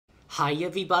Hi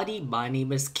everybody, my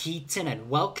name is Keaton and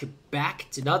welcome back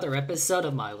to another episode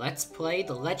of my Let's Play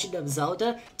The Legend of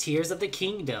Zelda Tears of the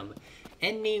Kingdom.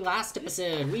 In the last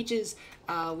episode, we just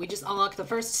unlocked the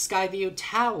first Skyview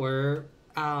Tower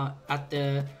at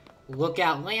the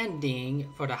lookout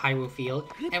landing for the Hyrule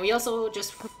Field, and we also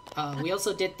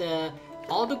did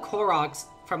all the Koroks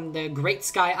from the Great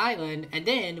Sky Island, and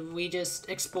then we just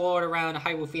explored around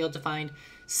Hyrule Field to find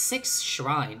 6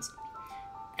 shrines.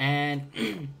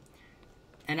 And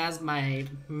and as my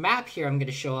map here I'm going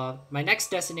to show off, my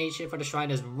next destination for the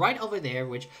shrine is right over there,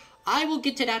 which I will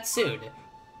get to that soon.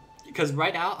 Because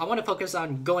right now, I want to focus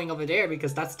on going over there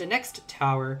because that's the next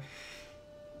tower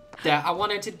that I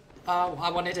wanted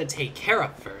to take care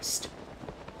of first.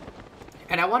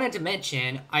 And I wanted to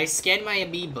mention, I scanned my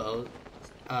amiibo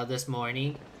this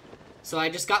morning. So I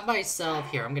just got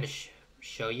myself, here, I'm going to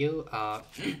show you.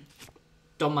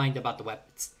 Don't mind about the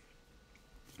weapons.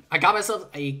 I got myself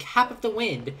a Cap of the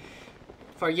Wind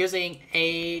for using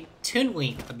a Toon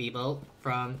Link amiibo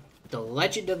from The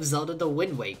Legend of Zelda the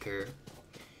Wind Waker.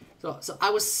 So I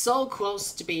was so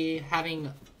close to be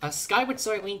having a Skyward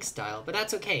Sword Link style, but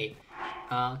that's okay.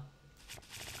 I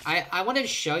wanted to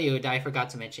show you that I forgot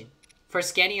to mention. For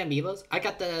scanning amiibos, I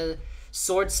got the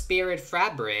Sword Spirit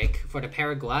fabric for the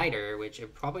paraglider, which I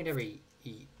probably never...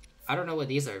 I don't know what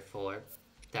these are for,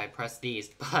 that I pressed these,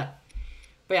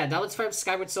 But yeah, that was from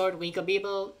Skyward Sword Link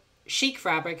amiibo, Sheik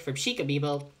fabric from Sheik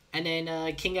amiibo, and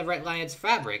then King of Red Lion's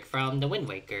fabric from the Wind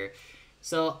Waker.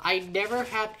 So I never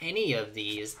have any of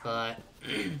these, but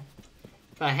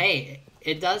hey,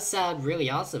 it does sound really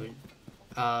awesome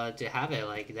to have it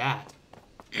like that.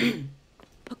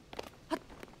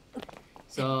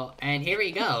 So, and here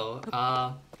we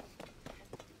go.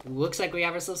 Looks like we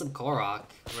have ourselves some Korok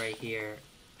right here.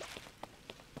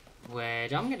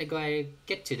 Which I'm gonna go ahead and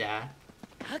get to that.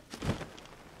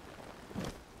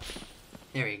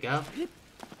 There we go.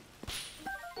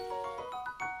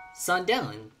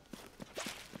 Sundelin.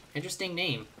 Interesting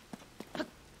name.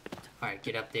 Alright,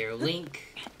 get up there,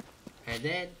 Link. And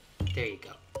then, there you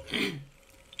go.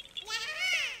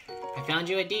 I found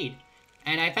you indeed.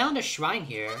 And I found a shrine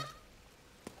here.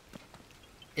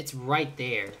 It's right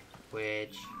there.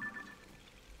 Which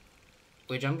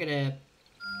I'm gonna...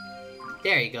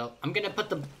 There you go. I'm gonna put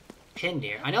the pin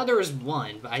there. I know there was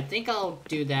one, but I think I'll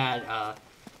do that,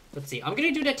 let's see. I'm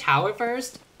gonna do the tower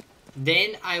first.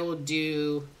 Then I will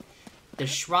do the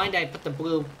shrine that I put the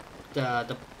blue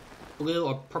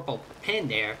or purple pin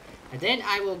there. And then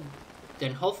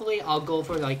hopefully I'll go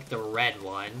for like the red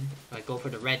one. Like go for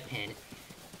the red pin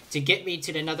to get me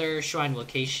to another shrine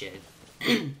location.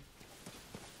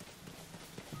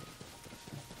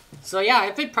 So yeah,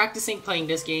 I've been practicing playing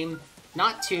this game.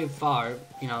 Not too far,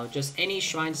 you know, just any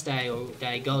shrines that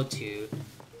I go to,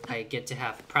 I get to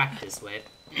have practice with.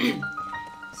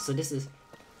 So this is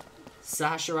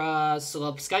Sahasra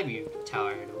Slope Skyview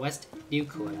Tower in West New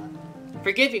Korea.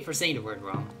 Forgive me for saying the word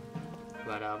wrong,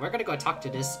 but we're gonna go talk to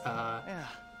this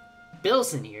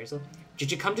Bill's in here. So,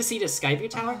 did you come to see the Skyview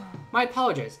Tower? My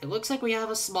apologies. It looks like we have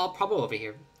a small problem over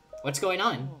here. What's going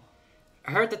on?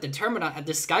 I heard that the terminal at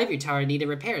the Skyview Tower needed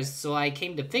repairs, so I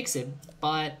came to fix it,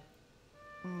 but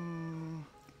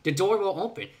the door won't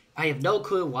open. I have no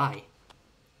clue why.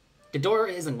 The door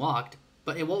isn't locked,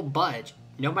 but it won't budge,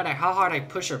 no matter how hard I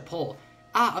push or pull.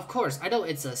 Ah, of course, I know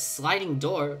it's a sliding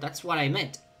door. That's what I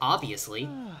meant, obviously.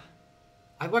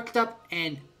 I worked up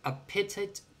an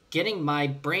appetite getting my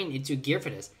brain into gear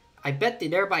for this. I bet the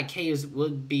nearby caves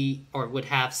would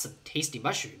have some tasty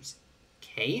mushrooms.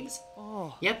 Caves?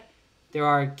 Oh. Yep, there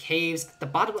are caves at the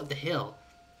bottom of the hill.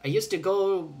 I used to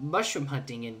go mushroom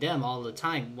hunting in them all the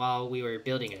time while we were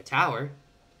building a tower.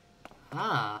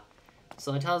 Ah,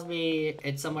 so it tells me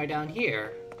it's somewhere down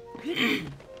here.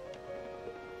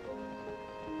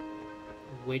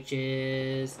 Which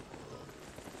is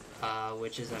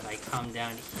if I come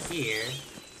down here.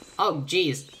 Oh,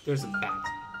 geez, there's a bat.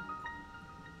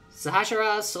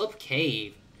 Sahasra Slope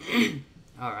Cave.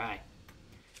 Alright.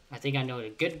 I think I know a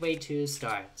good way to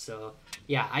start. So,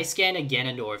 yeah, I scanned a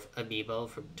Ganondorf amiibo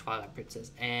from Twilight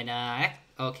Princess. And,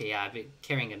 okay, yeah, I've been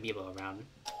carrying amiibo around.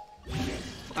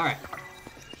 Alright.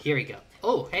 Here we go.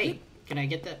 Oh, hey, can I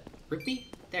get the rupee?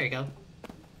 There you go.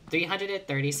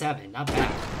 337, not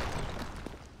bad.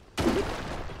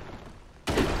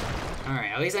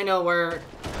 Alright, at least I know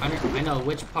I know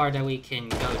which part that we can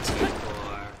go to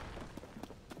for...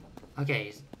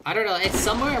 Okay, I don't know, it's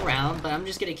somewhere around, but I'm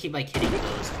just gonna keep like hitting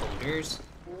those boulders.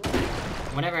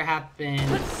 Whatever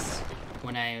happens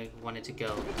when I wanted to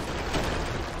go.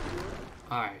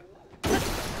 Alright.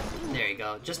 There you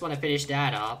go. Just want to finish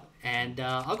that up. And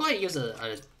I'll go ahead and use a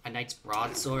knight's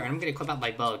broadsword. And I'm going to equip out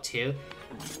my bow too.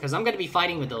 Because I'm going to be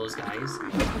fighting with those guys.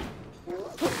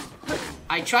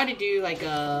 I try to do like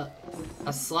a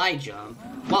slide jump.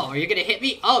 Whoa, are you going to hit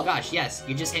me? Oh gosh, yes,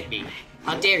 you just hit me.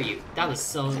 How dare you? That was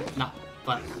so not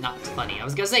fun. Not funny. I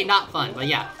was going to say not fun, but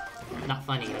yeah. Not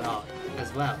funny at all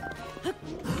as well. There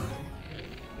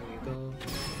we go.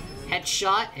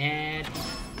 Headshot and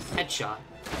headshot.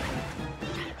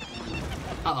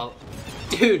 Uh-oh.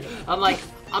 Dude, I'm like,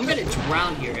 I'm gonna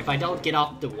drown here if I don't get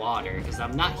off the water, because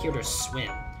I'm not here to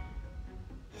swim.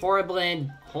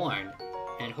 Horriblin Horn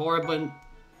and Horriblin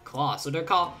Claw. So they're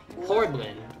called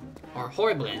Horriblin, or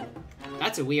Horriblin.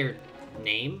 That's a weird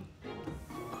name.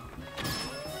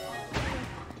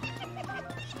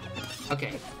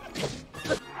 Okay.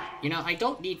 You know, I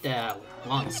don't need the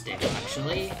long stick,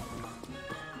 actually.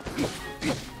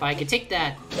 But I can take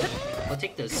that. I'll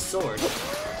take the sword.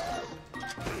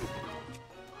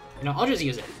 You know, I'll just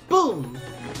use it. Boom!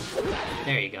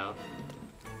 There you go.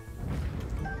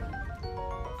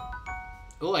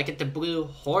 Oh, I get the blue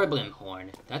Horriblin horn.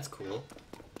 That's cool.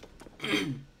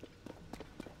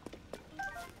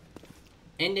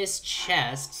 In this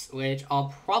chest, which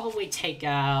I'll probably take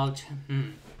out...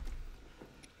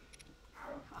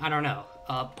 I don't know.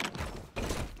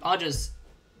 I'll just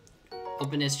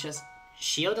open this chest.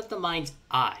 Shield of the Mind's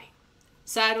Eye.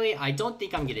 Sadly, I don't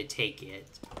think I'm gonna take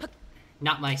it.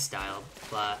 Not my style,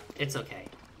 but it's okay.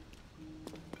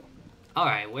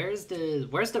 Alright, where's the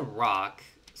rock?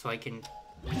 So I can...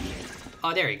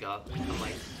 Oh, there you go. I'm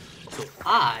like... So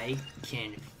I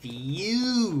can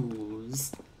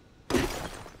fuse...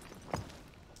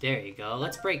 There you go.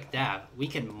 Let's break that. We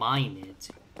can mine it.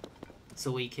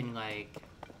 So we can, like...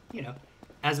 You know,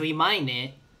 as we mine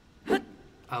it...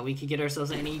 we could get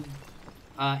ourselves any...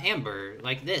 amber,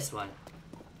 like this one.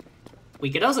 We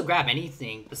could also grab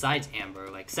anything besides amber,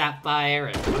 like sapphire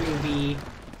and ruby.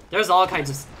 There's all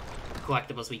kinds of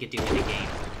collectibles we could do in the game.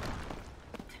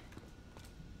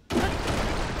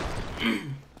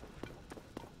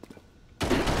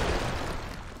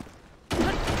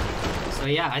 So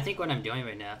yeah, I think what I'm doing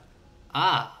right now...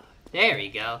 Ah, there we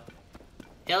go.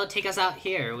 It'll take us out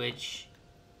here, which...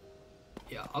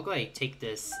 Yeah, I'll go ahead and take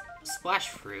this splash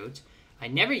fruit. I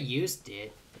never used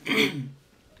it.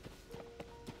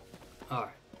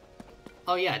 Alright.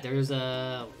 Oh yeah, there's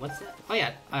a... What's that? Oh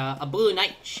yeah, a blue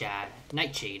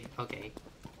nightshade. Okay.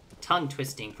 Tongue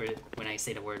twisting for when I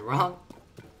say the word wrong.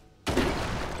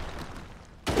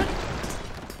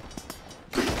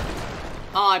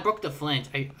 Oh, I broke the flint.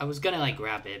 I was gonna like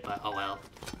grab it, but oh well.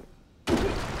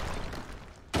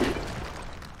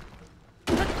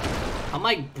 I'm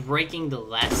like breaking the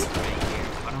last right here.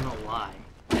 I don't know why.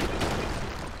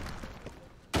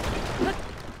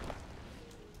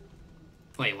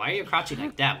 Wait, why are you crouching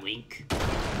like that, Link?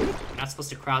 You're not supposed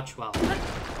to crouch while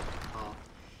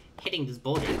hitting this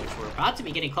boulder, which we're about to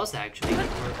be getting close to, actually.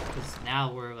 Because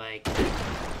now we're, like,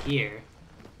 here.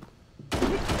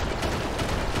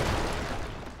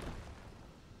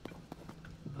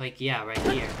 Like, yeah, right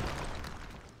here.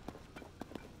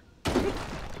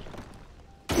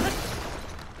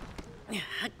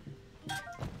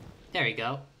 There we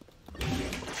go.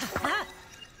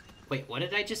 Wait, what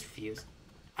did I just fuse?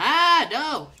 Ah,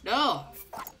 no! No!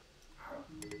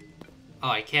 Oh,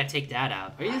 I can't take that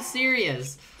out. Are you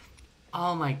serious?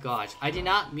 Oh my gosh. I did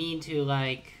not mean to,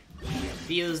 like,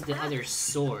 fuse the other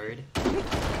sword.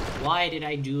 Why did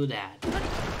I do that?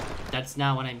 That's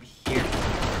not what I'm here for.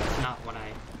 That's not what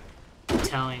I'm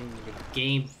telling the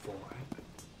game for.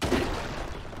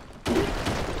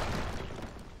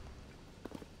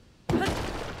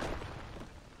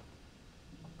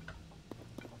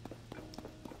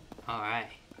 Alright.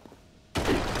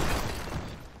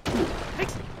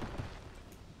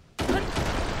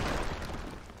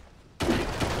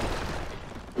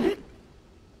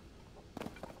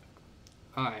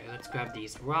 Alright, let's grab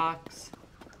these rocks.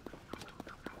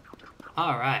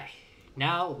 Alright.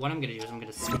 Now, what I'm gonna do is I'm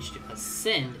gonna switch to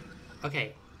Ascend.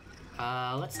 Okay.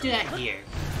 Let's do that here.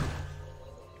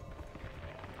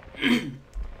 It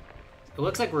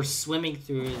looks like we're swimming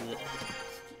through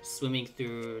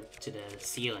to the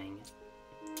ceiling.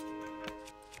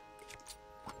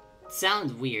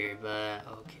 Sounds weird, but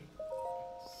okay.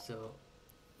 So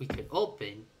we could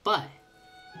open, but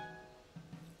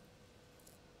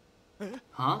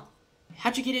huh?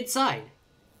 How'd you get inside?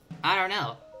 I don't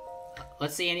know.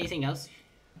 Let's see anything else.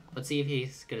 Let's see if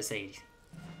he's gonna say anything.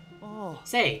 Oh.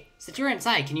 Say, since you're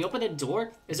inside, can you open the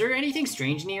door? Is there anything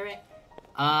strange near it?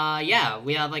 Yeah,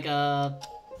 we have like a...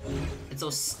 It's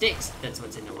those sticks that's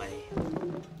what's in the way.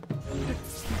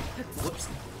 Whoops.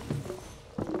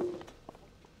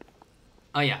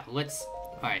 Oh yeah,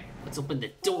 alright, let's open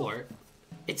the door.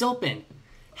 It's open!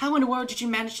 How in the world did you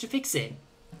manage to fix it?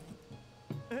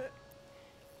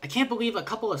 I can't believe a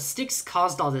couple of sticks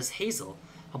caused all this hazel.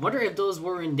 I wonder if those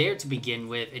weren't there to begin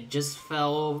with, it just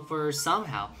fell over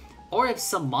somehow. Or if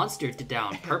some monster did that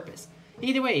on purpose.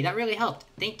 Either way, that really helped.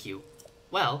 Thank you.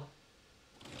 Well...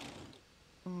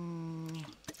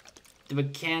 The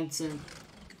mechanism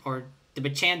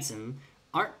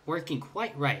aren't working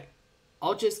quite right.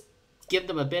 I'll just give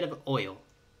them a bit of oil.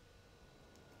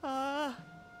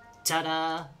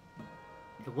 Ta-da!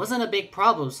 It wasn't a big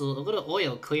problem, so a little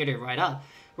oil cleared it right up.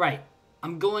 Right,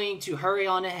 I'm going to hurry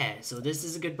on ahead, so this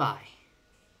is a goodbye.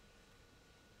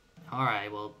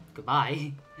 Alright, well,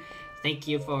 goodbye. Thank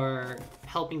you for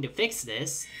helping to fix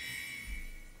this.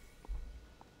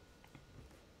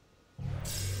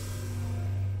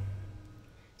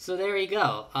 So there you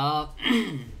go.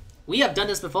 We have done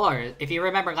this before. If you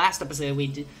remember last episode,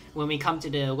 when we come to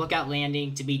the lookout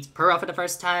landing to meet Pearl for the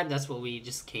first time, that's what we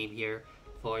just came here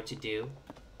for to do.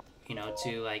 You know,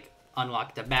 to like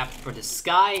unlock the map for the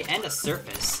sky and the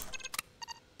surface.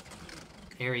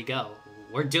 There we go.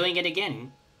 We're doing it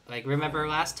again. Like, remember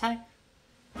last time?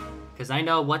 Because I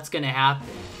know what's gonna happen.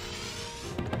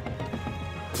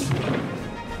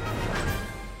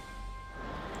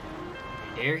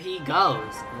 There he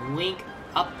goes. Link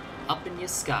up in the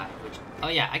sky. Which, oh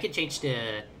yeah, I can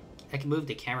move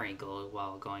the camera angle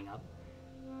while going up.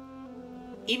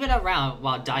 Even around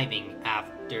while diving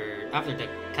after the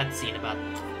cutscene about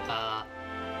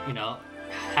you know,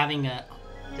 having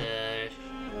having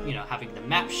the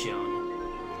map shown.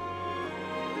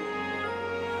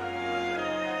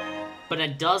 But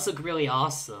it does look really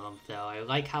awesome though. I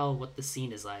like what the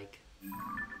scene is like.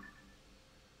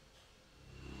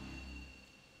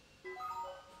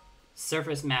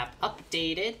 Surface map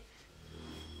updated,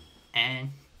 and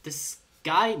the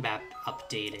sky map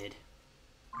updated.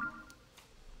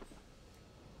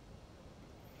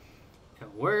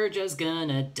 And we're just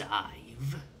gonna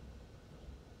dive.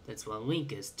 That's what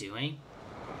Link is doing.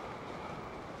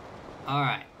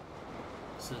 Alright.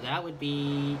 So that would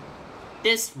be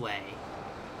this way.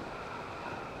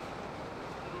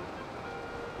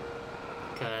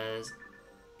 Because,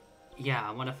 yeah,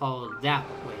 I want to follow that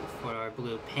way for our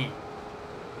blue pin.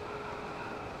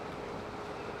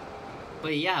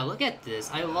 But yeah, look at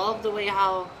this. I love the way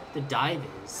how the dive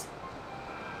is.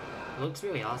 It looks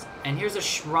really awesome. And here's a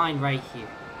shrine right here.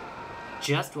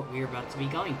 Just what we're about to be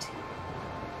going to.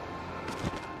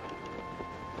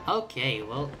 Okay,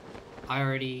 well,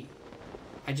 I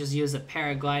just used a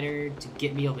paraglider to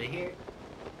get me over here.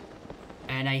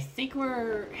 And I think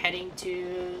we're heading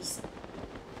to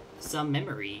some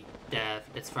memory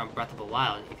that's from Breath of the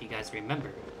Wild, if you guys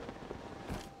remember.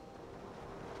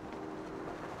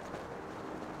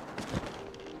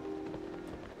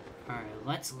 Alright,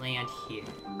 let's land here.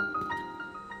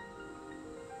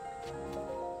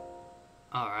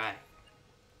 Alright.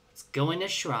 Let's go in the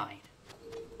shrine.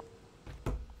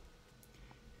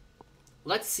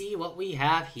 Let's see what we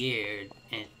have here.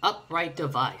 An upright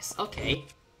device. Okay.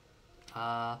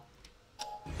 We're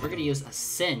gonna use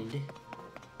ascend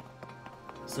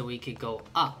so we could go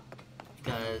up,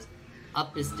 because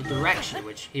up is the direction,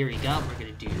 which here we go. We're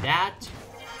gonna do that.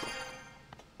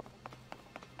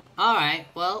 Alright,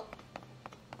 well,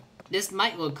 this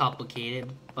might look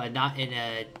complicated, but not in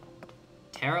a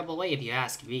terrible way if you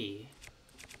ask me.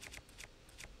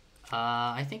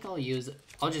 I think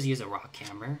I'll just use a rock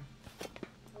camera.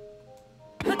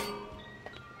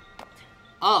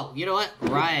 Oh, you know what?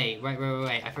 Right.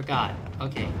 I forgot.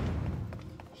 Okay.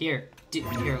 Here.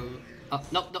 Oh,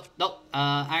 nope.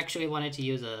 I actually wanted to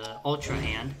use a ultra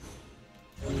hand.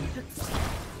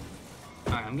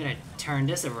 Alright, I'm gonna turn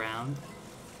this around.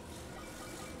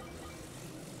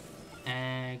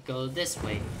 And go this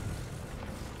way.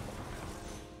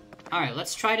 Alright,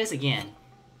 let's try this again.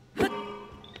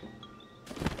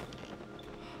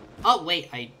 Oh, wait,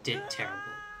 I did terrible.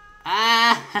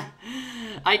 Ah!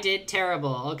 I did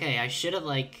terrible. Okay, I should have,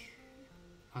 like...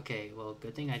 Okay, well,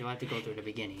 good thing I don't have to go through the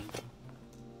beginning.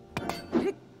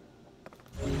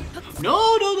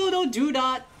 No, do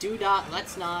not,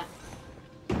 let's not.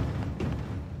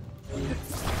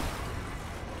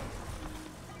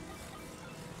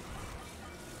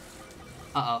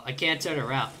 Uh-oh, I can't turn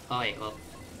around. Oh, wait, well,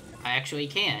 I actually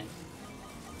can.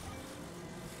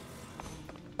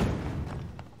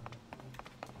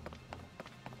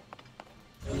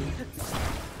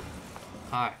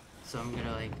 Alright, so I'm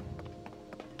gonna, like,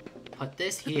 put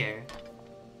this here.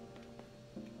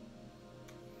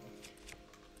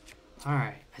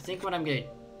 Alright, I think what I'm gonna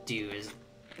do is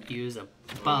use a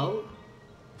bow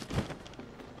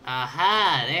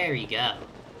Aha, there we go.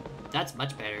 That's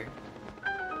much better.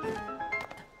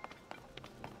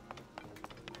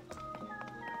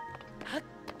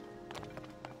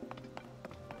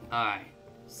 Alright,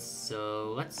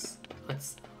 so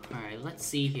alright, let's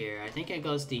see here. I think it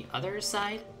goes the other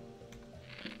side.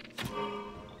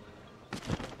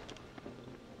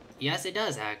 Yes, it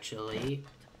does actually.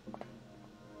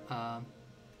 Okay.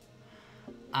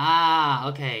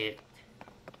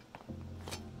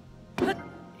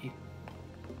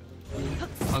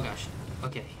 Oh gosh,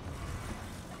 okay.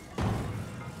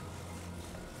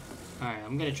 Alright,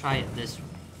 I'm gonna try it this way.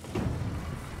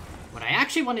 What I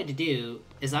actually wanted to do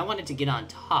is I wanted to get on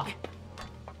top.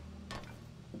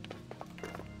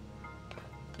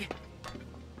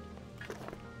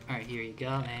 Alright, here you go,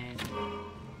 and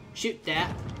shoot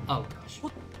that. Oh gosh.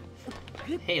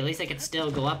 Hey, at least I can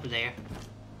still go up there.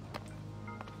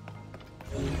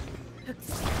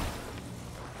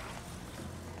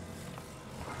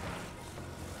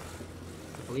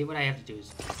 I believe what I have to do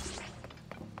is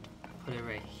put it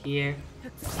right here.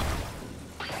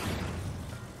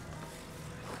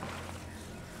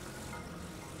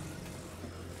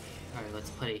 Alright, let's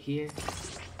put it here.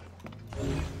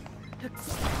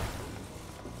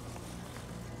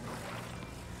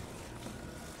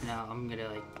 Now I'm gonna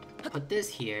like put this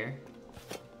here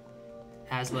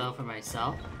as well for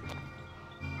myself.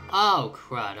 Oh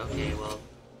crud, okay, well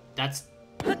that's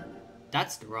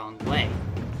the wrong way.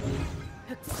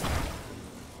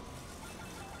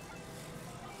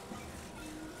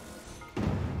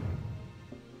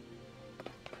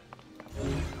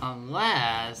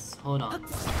 Unless, hold on,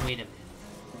 wait a minute.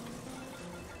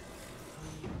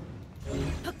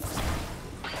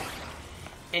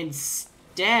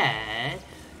 Instead,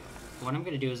 what I'm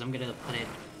gonna do is I'm gonna put it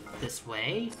this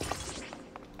way.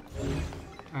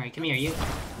 Alright, come here, you.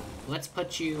 Let's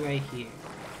put you right here.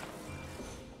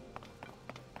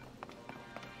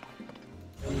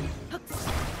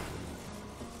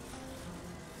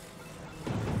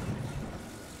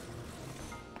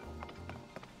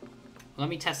 Let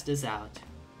me test this out.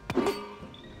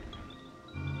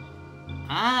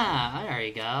 Ah, there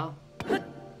you go.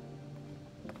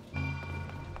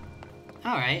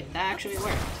 Alright, that actually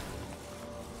worked.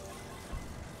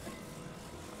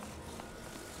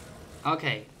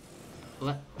 Okay.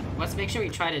 Let's make sure we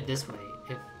tried it this way.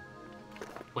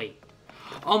 Wait.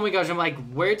 Oh my gosh, I'm like,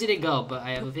 where did it go? But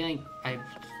I have a feeling I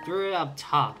threw it up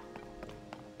top.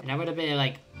 And I would have been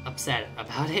like upset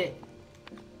about it.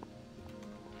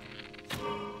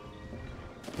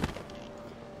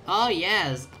 Oh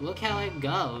yes, look how it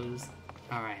goes.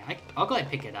 Alright, I'll go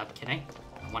ahead and pick it up, can I?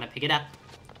 I want to pick it up.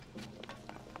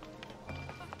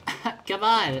 Come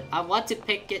on, I want to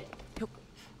pick it.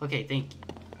 Okay, thank you.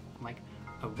 I'm like,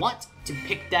 I want to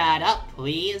pick that up,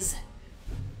 please.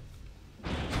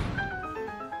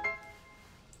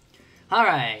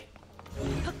 Alright.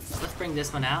 Let's bring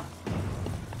this one out.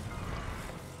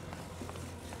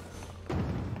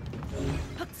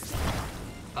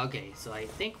 Okay, so I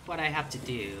think what I have to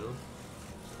do...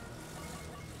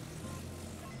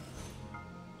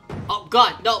 Oh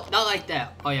god, no, not like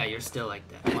that. Oh yeah, you're still like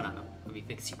that. Hold on, let me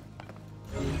fix you.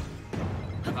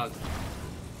 Okay.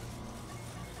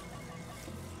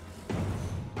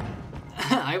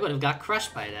 I would have got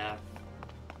crushed by that.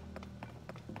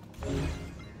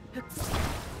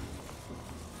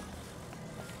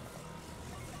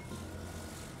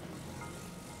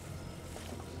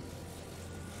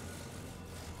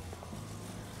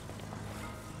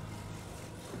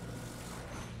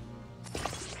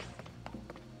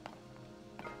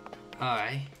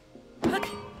 Alright.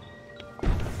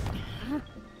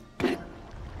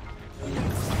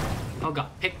 Oh god,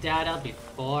 pick that up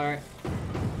before...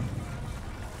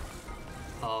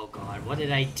 Oh god, what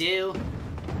did I do?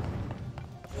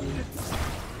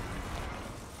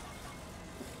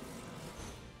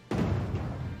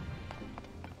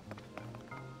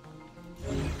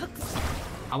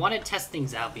 I want to test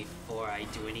things out before I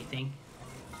do anything.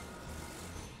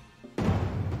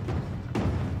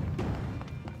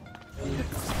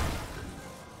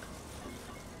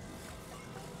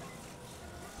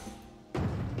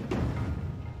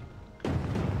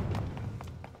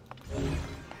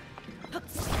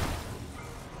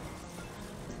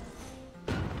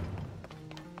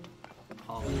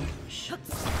 Oh gosh.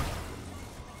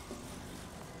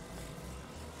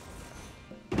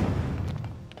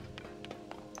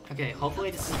 Okay,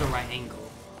 hopefully this is the right angle.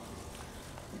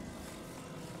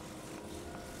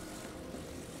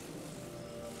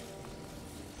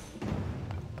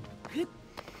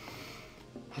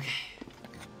 Okay.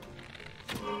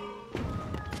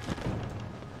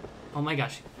 Oh my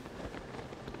gosh.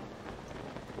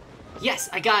 Yes,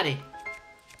 I got it!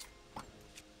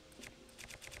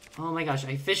 Oh my gosh,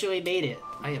 I officially made it.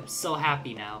 I am so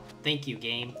happy now. Thank you,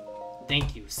 game.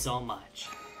 Thank you so much.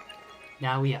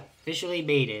 Now we have officially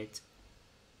made it.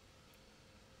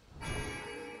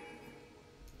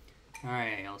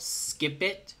 Alright, I'll skip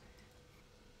it.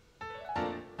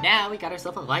 Now we got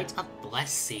ourselves a Light of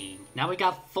Blessing. Now we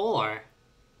got 4.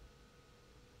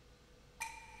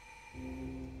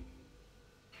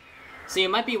 So you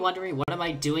might be wondering, what am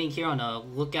I doing here on a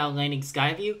Lookout Landing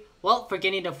Skyview? Well, for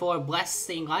getting the 4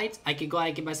 Blessing Lights, I could go ahead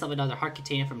and get myself another heart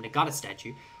container from the goddess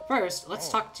statue. First, let's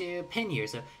talk to Pin here.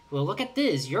 So, well, look at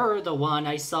this. You're the one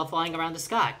I saw flying around the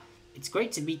sky. It's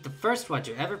great to meet the first one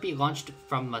to ever be launched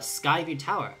from a Skyview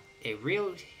Tower. A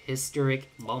real historic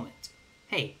moment.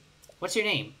 Hey, what's your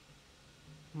name?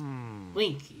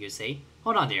 Link, you say?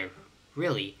 Hold on there.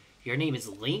 Really? Your name is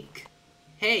Link?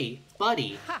 Hey,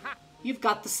 buddy. You've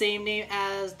got the same name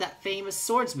as that famous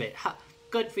swordsman. Ha,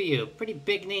 good for you. Pretty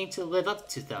big name to live up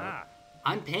to, though.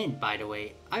 I'm Pin, by the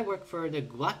way. I work for the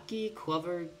Lucky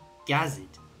Clover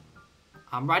Gazette.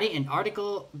 I'm writing an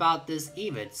article about this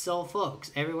event, so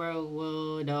folks everywhere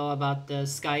will know about the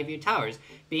Skyview Towers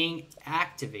being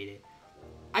activated.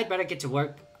 I'd better get to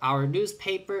work. Our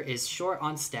newspaper is short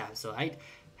on staff, so I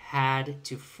had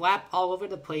to flap all over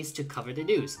the place to cover the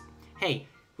news. Hey,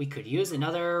 we could use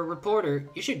another reporter.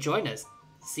 You should join us.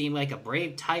 Seem like a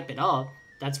brave type and all.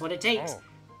 That's what it takes.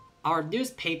 Our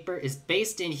newspaper is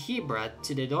based in Hebra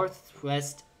to the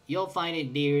northwest. You'll find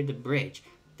it near the bridge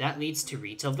that leads to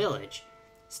Retail Village.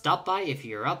 Stop by if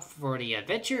you're up for the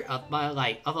adventure of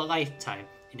a lifetime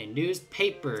in a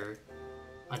newspaper.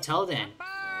 Until then,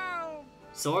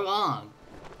 so long.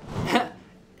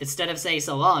 Instead of saying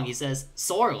so long, he says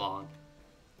soar long.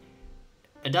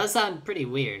 It does sound pretty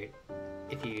weird,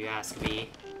 if you ask me,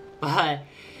 but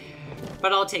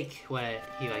I'll take what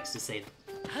he likes to say.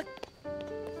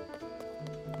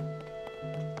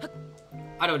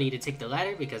 I don't need to take the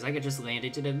ladder because I could just land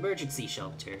into the emergency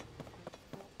shelter.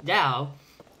 Now,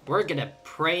 we're gonna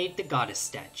pray the goddess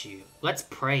statue. Let's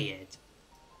pray it.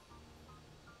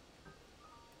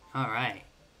 Alright.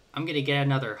 I'm gonna get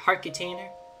another heart container.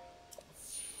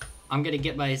 I'm gonna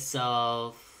get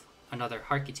myself another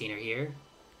heart container here.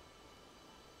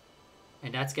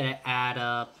 And that's gonna add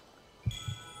up.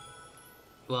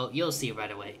 Well, you'll see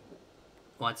right away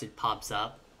once it pops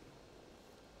up.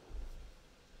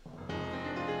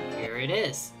 Here it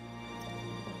is.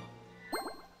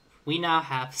 We now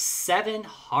have 7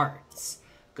 hearts.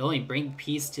 Go and bring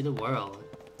peace to the world.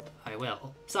 I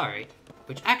will. Sorry.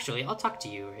 Which actually, I'll talk to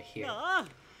you right here.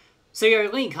 So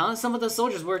you're Link, huh? Some of the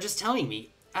soldiers were just telling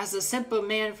me. As a simple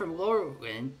man from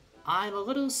Lorwyn, I'm a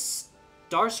little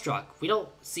starstruck. We don't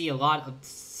see a lot of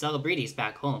celebrities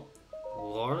back home.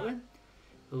 Lorwyn?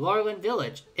 Lorwyn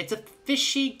Village. It's a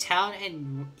fishing town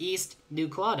in East New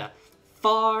Quada,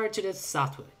 far to the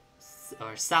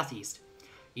southeast.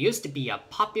 It used to be a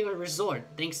popular resort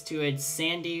thanks to its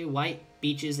sandy white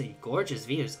beaches and gorgeous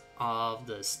views of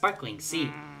the sparkling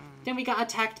sea. Then we got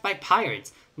attacked by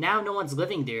pirates. Now no one's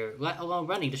living there, let alone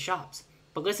running the shops.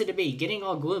 But listen to me, getting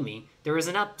all gloomy. There is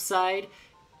an upside.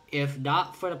 If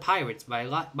not for the pirates,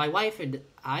 my wife and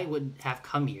I would have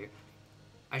come here.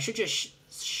 I should just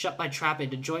shut my trap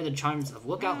and enjoy the charms of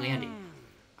Lookout Landing.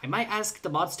 I might ask the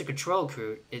monster control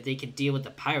crew if they can deal with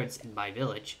the pirates in my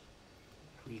village.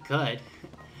 We could.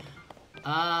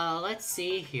 Let's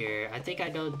see here. I think I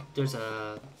know there's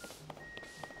a...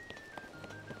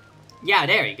 Yeah,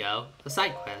 there you go. A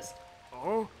side quest.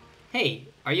 Oh? Hey,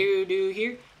 are you new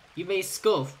here? You may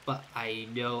scoff, but I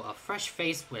know a fresh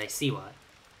face when I see one.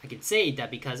 I can say that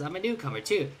because I'm a newcomer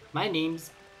too. My name's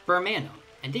Bermano,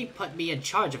 and they put me in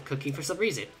charge of cooking for some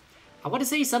reason. I want to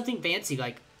say something fancy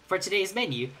like, for today's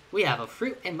menu, we have a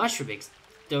fruit and mushroom mix.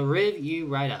 They'll riv you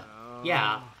right up.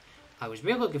 Yeah, I was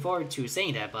really looking forward to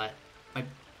saying that, but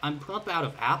I'm plump out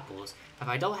of apples. If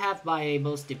I don't have my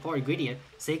most important ingredient,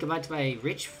 say goodbye to my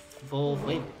rich, full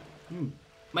flavor.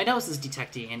 My nose is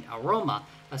detecting an aroma,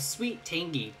 a sweet,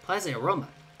 tangy, pleasant aroma.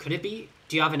 Could it be?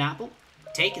 Do you have an apple?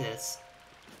 Take this.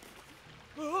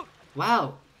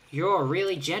 Wow, you're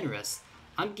really generous.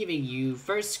 I'm giving you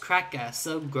first crack at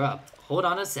some grub. Hold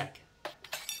on a sec.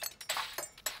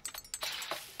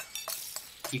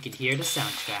 You can hear the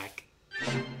soundtrack.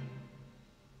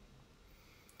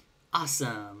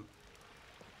 Awesome.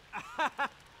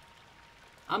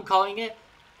 I'm calling it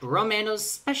Romano's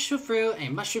Special Fruit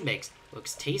and Mushroom Mix.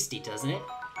 Looks tasty, doesn't it?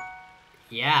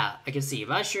 Yeah, I can see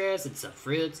mushrooms and some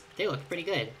fruits. They look pretty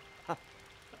good.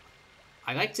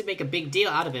 I like to make a big deal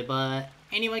out of it, but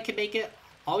anyone can make it.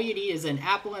 All you need is an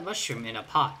apple and mushroom in a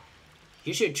pot.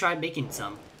 You should try making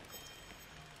some.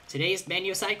 today's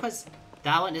menu side quest,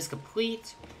 that one is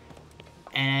complete.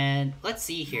 And let's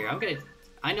see here.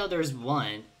 I know there's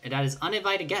one, and that is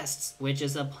uninvited guests, which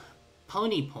is a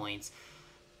pony points,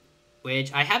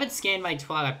 which I haven't scanned my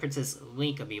Twilight Princess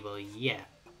Link amiibo yet.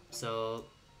 So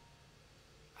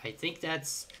I think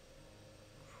that's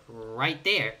right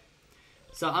there.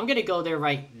 So I'm gonna go there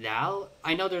right now.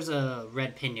 I know there's a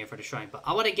red pin here for the shrine, but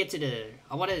I want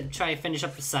to try and finish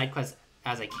up the side quest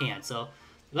as I can. So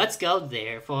let's go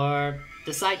there for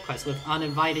the side quest with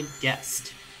uninvited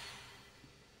guest.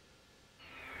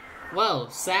 Well,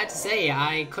 sad to say,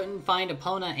 I couldn't find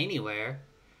Epona anywhere.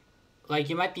 Like,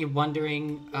 you might be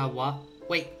wondering, what?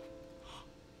 Wait.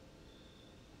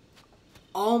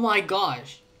 Oh my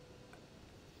gosh.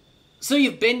 So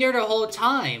you've been there the whole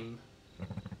time.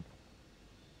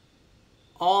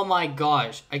 Oh my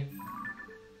gosh.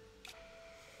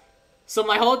 So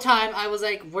my whole time, I was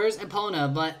like, where's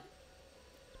Epona? But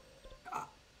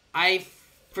I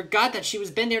forgot that she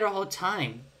was been there the whole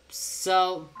time.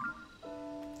 So...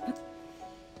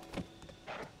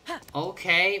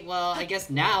 Okay, well, I guess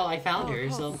now I found her,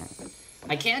 so...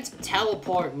 I can't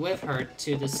teleport with her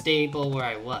to the stable where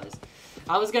I was.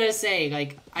 I was gonna say,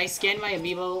 like, I scanned my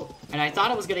amiibo, and I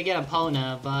thought I was gonna get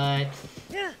Epona, but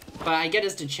I get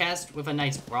us the chest with a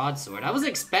nice broadsword. I was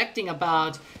expecting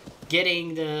about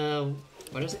getting the...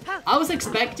 What is it? I was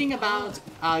expecting about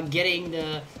getting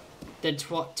the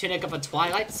Tunic of a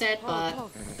Twilight set, but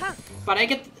what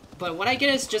I get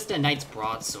is just a knight's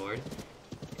broadsword.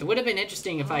 It would have been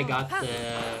interesting if I got the...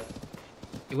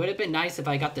 It would have been nice if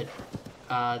I got the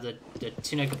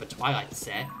Tunic of a Twilight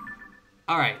set.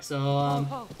 Alright,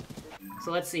 so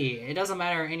let's see. It doesn't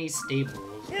matter any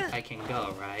stables I can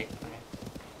go, right?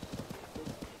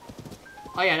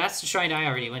 Oh yeah, that's the shrine I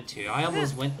already went to. I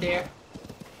almost went there.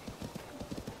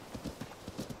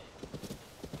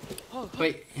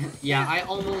 But, yeah, I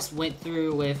almost went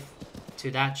through to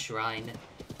that shrine.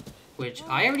 Which,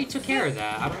 I already took care of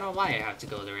that. I don't know why I have to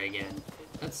go there again.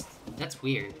 That's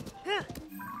weird.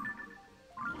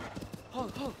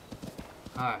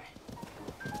 Alright.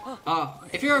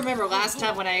 If you remember last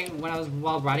time when I was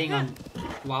while riding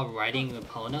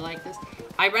Epona like this,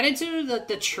 I ran into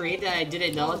the tree that I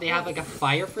didn't know they have like a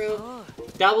fire fruit.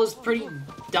 That was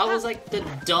like the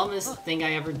dumbest thing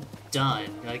I ever done.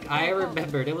 Like, I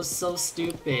remembered, it was so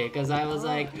stupid, because I was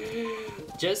like,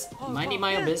 just minding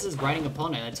my own business riding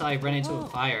Epona until I ran into a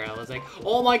fire. I was like,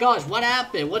 oh my gosh, what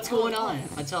happened? What's going on?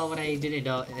 Until what I didn't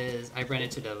know is I ran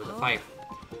into the fire.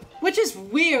 Which is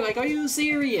weird, like, are you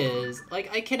serious?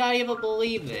 Like, I cannot even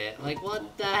believe it. Like,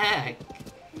 what the heck?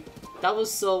 That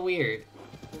was so weird.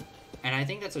 And I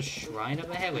think that's a shrine up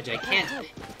ahead, which I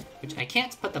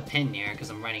can't put the pin near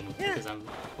because I'm running,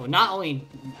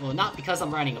 not because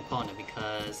I'm running Epona,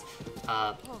 because,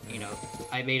 you know,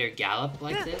 I made her gallop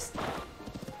like this.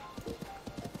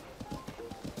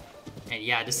 And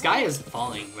yeah, the sky is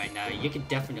falling right now. You can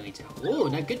definitely tell. Whoa,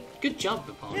 now good jump,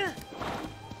 Epona.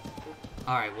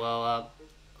 Alright, well,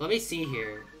 let me see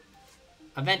here.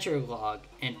 Adventure log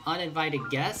and uninvited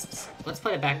guests. Let's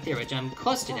put it back there, which I'm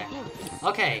close to that now.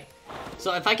 Okay,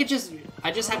 so if I just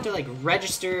have to like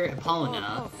register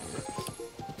Epona,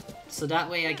 so that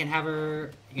way I can have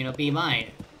her, you know, be mine.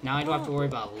 Now I don't have to worry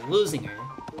about losing her.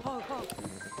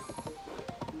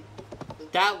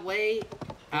 That way,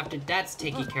 after that's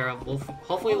taken care of,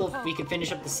 hopefully we can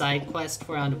finish up the side quest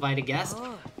for uninvited guest.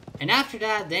 And after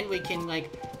that, then we can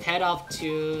like head off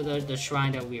to the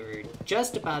shrine that we were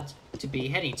just about to be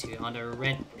heading to on the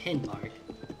red pin mark.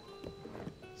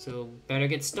 So better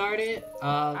get started.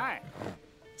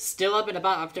 Still up and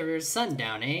about after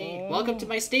sundown, eh? Welcome to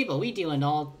my stable. We deal in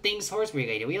all things horse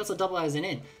related. We also double as an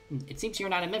inn. It seems you're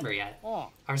not a member yet.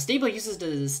 Our stable uses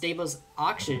the stable's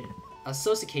auction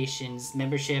association's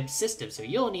membership system, so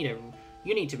you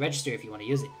need to register if you want to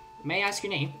use it. May I ask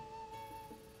your name?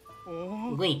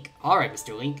 Link. Alright,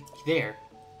 Mr. Link. There.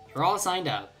 You're all signed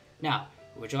up. Now,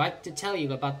 would you like to tell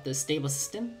you about the stable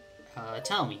system?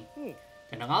 Tell me.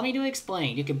 Then allow me to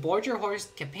explain. You can board your horse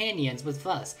companions with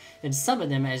us, and summon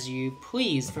them as you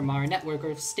please from our network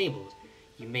of stables.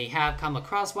 You may have come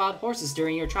across wild horses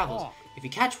during your travels. If you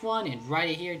catch one and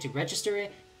ride it here to register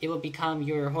it, it will become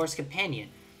your horse companion.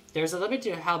 There's a limit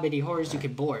to how many horses you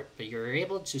can board, but you're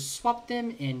able to swap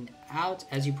them in out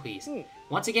as you please.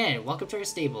 Once again, welcome to our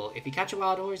stable. If you catch a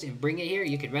wild horse and bring it here,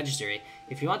 you can register it.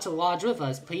 If you want to lodge with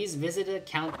us, please visit the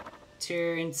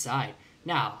counter inside.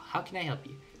 Now, how can I help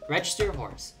you? Register a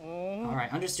horse.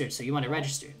 Alright, understood. So you want to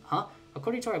register, huh?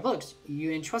 According to our books,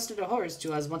 you entrusted a horse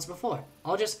to us once before.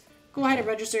 I'll just go ahead and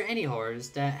register any horse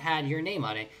that had your name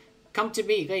on it. Come to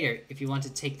me later if you want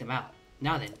to take them out.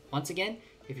 Now then, once again,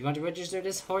 if you want to register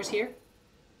this horse here,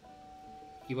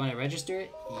 You want to register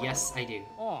it? Yes, I do.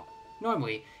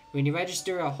 Normally, when you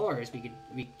register a horse,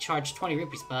 we charge 20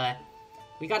 rupees, but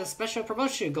we got a special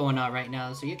promotion going on right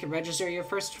now, so you can register your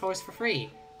first horse for free.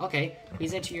 Okay,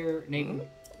 please enter your name.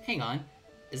 Hang on.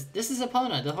 This is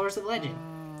Epona, the horse of legend.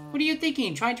 What are you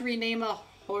thinking? Trying to rename a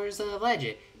horse of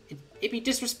legend? It'd be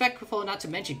disrespectful not to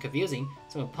mention confusing.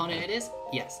 So Epona it is?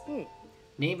 Yes.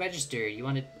 Name register. You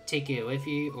want to take it with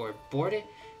you or board it?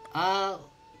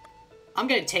 I'm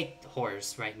gonna take the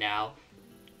horse right now.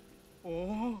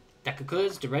 That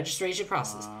concludes the registration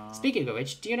process. Speaking of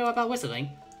which, do you know about whistling?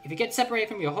 If you get separated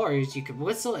from your horse, you can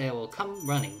whistle and it will come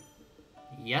running.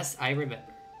 Yes, I remember.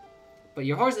 But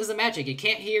your horse isn't magic. It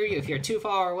can't hear you if you're too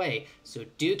far away, so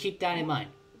do keep that in mind.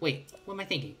 Wait, what am I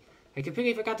thinking? I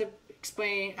completely forgot to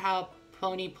explain how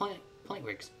pony point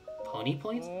works. Pony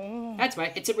points? That's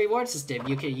right, it's a reward system.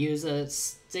 You can use a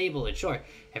stable in short.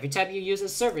 Every time you use a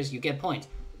service, you get points.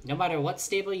 No matter what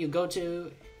stable you go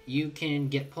to, you can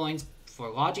get points for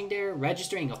lodging there,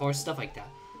 registering a horse, stuff like that.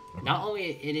 Not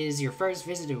only it is your first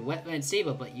visit to Wetland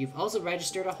Stable, but you've also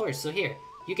registered a horse, so here,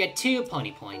 you get 2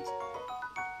 pony points.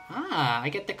 Ah, I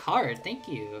get the card, thank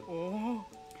you.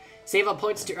 Save up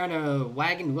points to earn a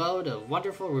wagon load of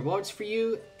wonderful rewards for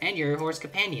you and your horse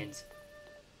companions.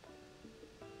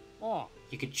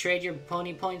 You can trade your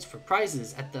pony points for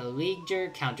prizes at the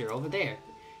ledger counter over there.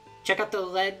 Check out the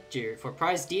ledger for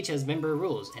prize details, member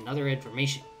rules, and other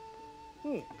information.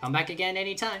 Come back again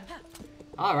anytime.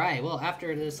 Alright, well,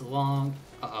 after this long...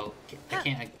 Uh-oh,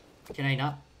 can I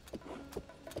not?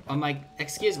 Oh my,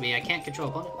 excuse me, I can't control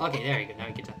opponent. Okay, there you go, now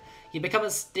you can tell. You become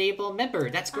a stable member,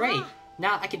 that's great.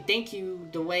 Now I can thank you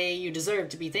the way you deserve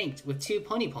to be thanked with 2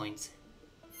 pony points.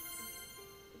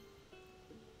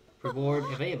 Reward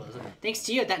available. Thanks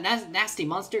to you, that nasty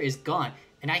monster is gone,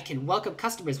 and I can welcome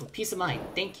customers with peace of mind.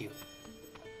 Thank you.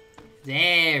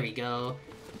 There we go.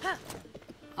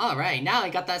 Alright, now I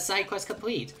got that side quest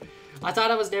complete. I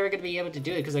thought I was never going to be able to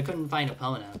do it because I couldn't find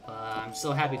Epona, but I'm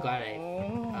so glad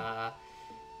I...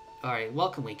 Alright,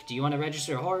 welcome week. Do you want to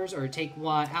register a horse or take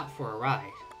one out for a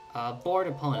ride? Board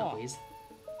Epona, please.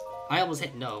 I almost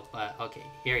hit no, but okay,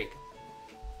 here you go.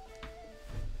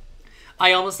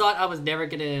 I almost thought I was never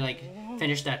gonna, like,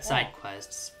 finish that side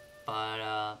quest,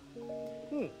 but,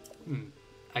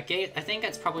 Okay, I think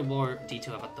that's probably more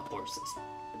detail about the horses.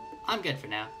 I'm good for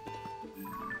now.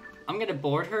 I'm gonna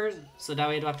board her, so that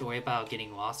way I don't have to worry about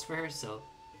getting lost for her, so...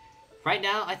 Right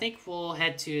now, I think we'll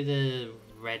head to the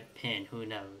red pin, who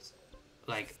knows.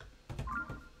 Like,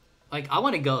 I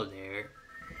want to go there,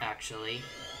 actually.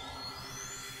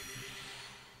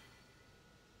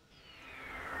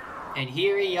 And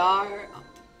here we are.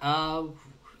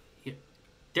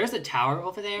 There's a tower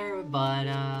over there, but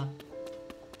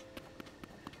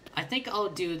I think I'll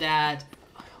do that.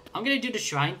 I'm gonna do the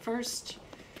shrine first.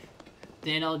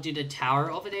 Then I'll do the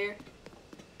tower over there.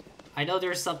 I know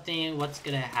there's something what's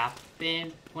gonna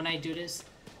happen when I do this.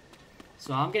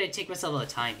 So I'm gonna take myself a little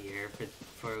time here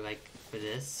for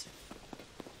this.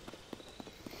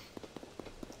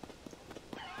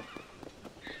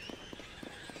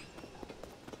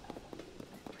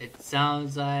 It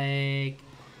sounds like...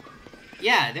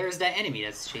 Yeah, there's that enemy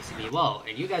that's chasing me. Whoa,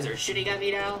 and you guys are shooting at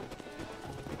me now?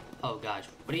 Oh gosh,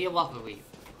 what do you want with me?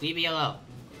 Leave me alone.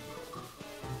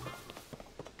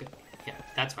 Good. Yeah,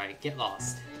 that's right, get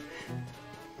lost.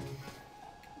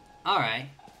 Alright.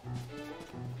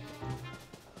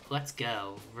 Let's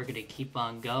go. We're gonna keep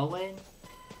on going.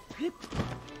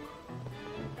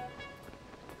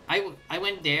 I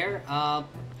went there,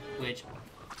 which...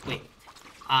 Wait.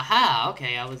 Aha,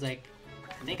 okay, I was like...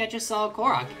 I think I just saw a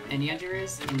Korok, and the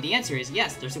answer is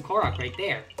yes, there's a Korok right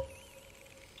there.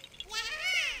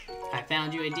 I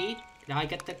found you indeed. Now I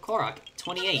get the Korok.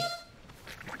 28.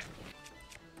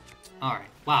 Alright.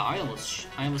 Wow, I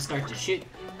almost start to shoot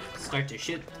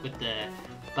with the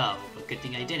bow, but good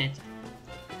thing I didn't.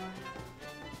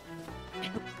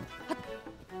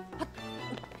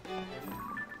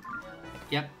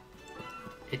 Yep.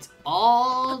 It's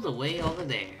all the way over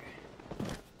there.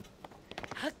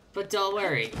 But don't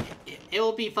worry, it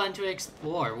will be fun to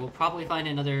explore. We'll probably find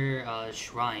another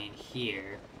shrine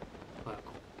here. But,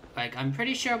 like, I'm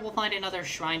pretty sure we'll find another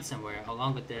shrine somewhere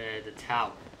along with the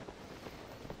tower.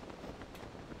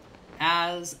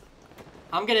 As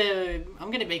I'm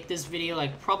gonna make this video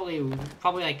like probably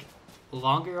like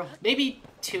longer, maybe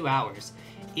 2 hours.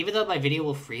 Even though my video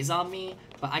will freeze on me,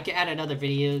 but I can add another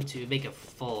video to make it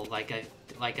full, like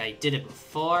I did it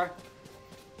before.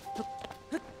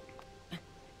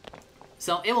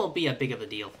 So it won't be a big of a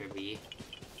deal for me.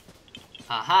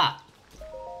 Aha!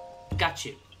 Got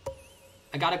you.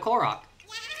 I got a Korok.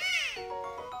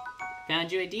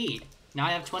 Found you indeed. Now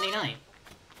I have 29.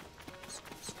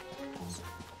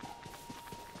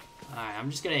 Alright,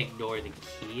 I'm just gonna ignore the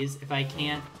keys if I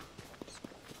can.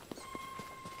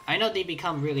 I know they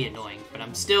become really annoying, but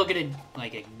I'm still gonna,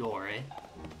 like, ignore it.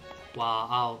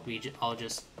 While I'll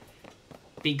just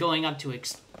be going up to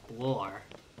explore.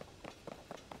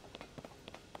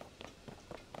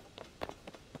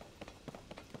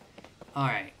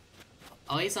 Alright.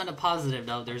 At least on a positive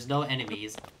note, there's no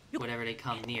enemies whenever they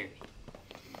come near me.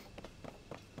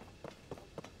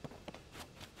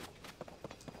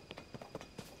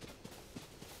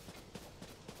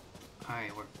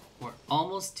 Alright, we're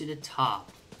almost to the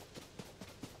top.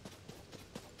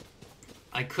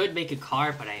 I could make a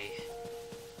car, but I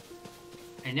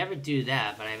never do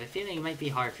that, but I have a feeling it might be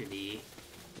hard for me.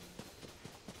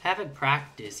 Haven't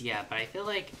practiced yet, but I feel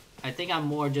like I think I'm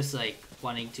more just like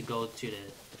wanting to go to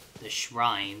the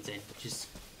shrines and just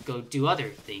go do other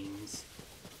things.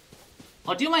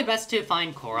 I'll do my best to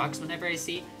find Koroks whenever I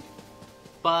see.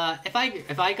 But if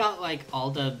I got like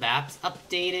all the maps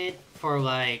updated for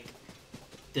like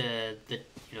the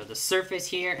surface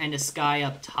here and the sky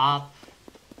up top,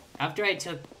 after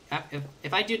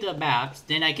if I do the maps,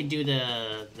 then I can do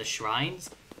the shrines.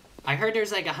 I heard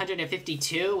there's like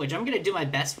 152, which I'm gonna do my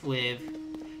best with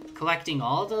collecting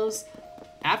all of those.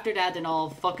 After that, then I'll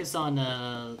focus on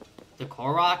the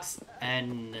Koroks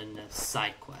and then the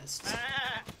side quests.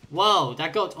 Whoa,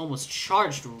 that goat almost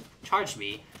charged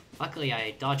me. Luckily,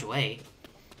 I dodged away.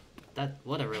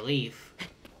 What a relief.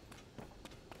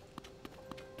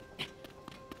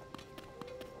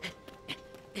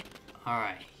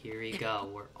 Alright, here we go.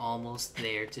 We're almost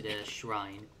there to the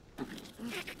shrine.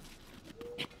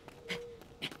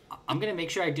 I'm gonna make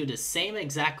sure I do the same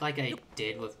exact like I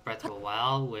did with Breath of the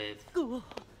Wild with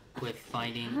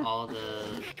finding all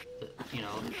the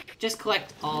just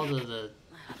collect all the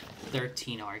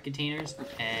 13 art containers,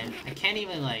 and I can't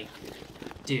even like,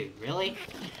 dude, really?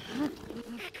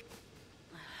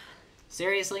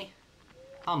 Seriously?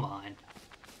 Come on.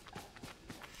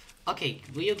 Okay,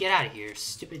 will you get out of here,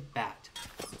 stupid bat?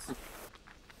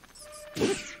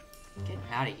 Get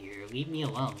out of here, leave me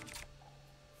alone.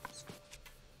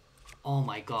 Oh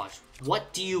my gosh,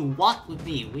 what do you want with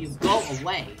me? Will you go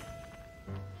away?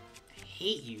 I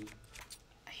hate you.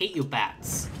 I hate you,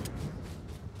 bats.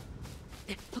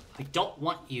 I don't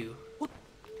want you.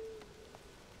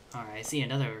 Alright, I see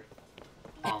another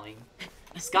falling.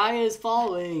 Sky is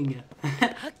falling!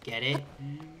 Get it?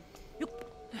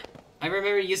 I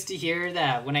remember used to hear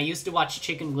that when I used to watch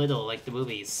Chicken Little, like the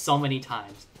movies, so many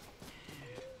times.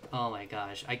 Oh my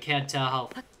gosh, I can't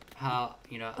tell how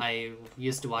I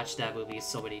used to watch that movie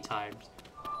so many times.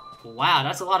 Wow,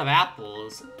 that's a lot of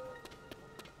apples.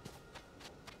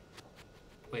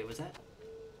 Wait, was that?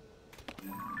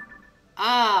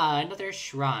 Ah, another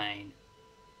shrine.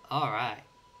 Alright.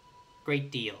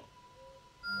 Great deal.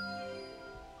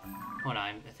 Hold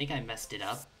on, I think I messed it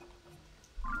up.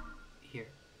 Here.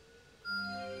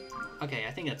 Okay,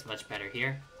 I think that's much better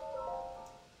here.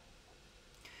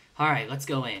 Alright, let's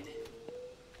go in.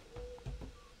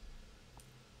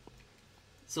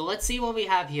 So let's see what we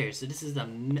have here. So this is the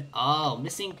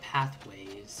missing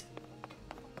pathways.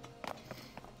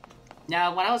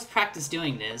 Now, when I was practice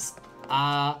doing this,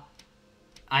 I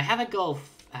haven't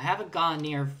gone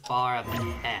near far up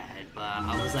ahead, but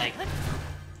I was like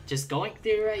just going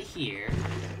through right here,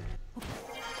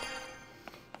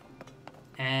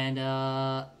 and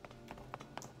I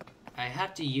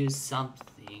have to use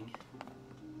something.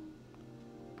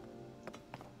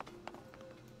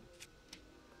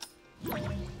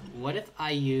 What if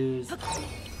I use...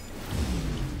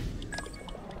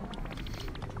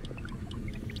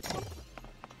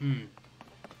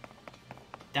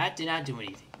 That did not do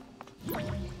anything.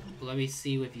 Let me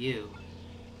see with you.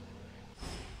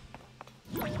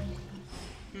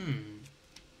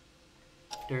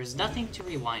 There's nothing to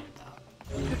rewind about.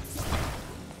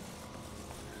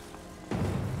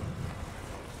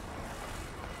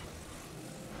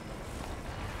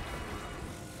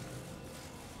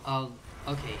 Oh,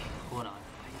 okay, hold on.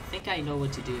 I think I know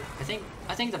what to do. I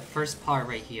think the first part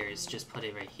right here is just put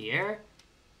it right here.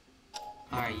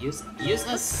 Alright, use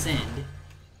Ascend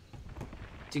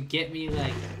to get me,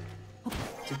 like,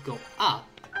 to go up.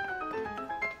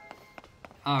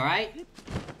 Alright.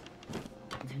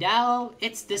 Now,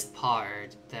 it's this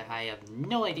part that I have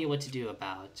no idea what to do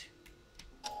about.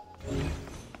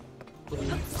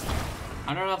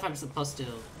 I don't know if I'm supposed to...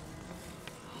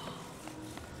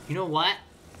 You know what?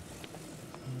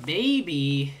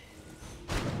 Maybe...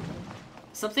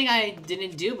 something I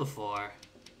didn't do before.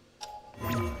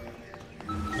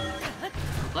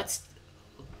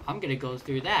 I'm gonna go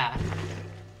through that.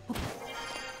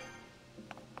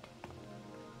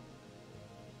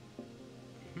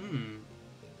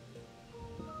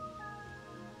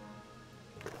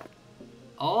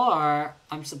 Or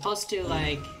I'm supposed to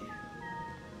like...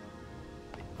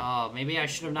 Oh, maybe I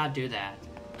should have not do that.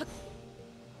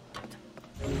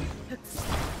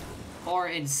 Or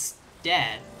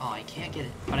instead... Oh, I can't get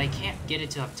it. But I can't get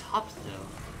it to up top, though.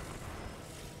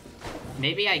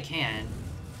 Maybe I can.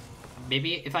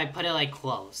 Maybe if I put it, like,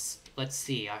 close. Let's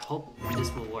see. I hope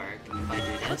this will work if I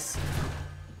do this.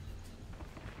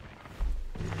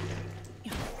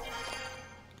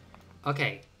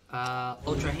 Okay.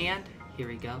 Ultra Hand. Here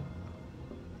we go.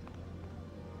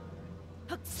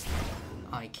 Oh,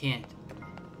 I can't.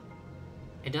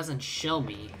 It doesn't show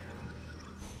me.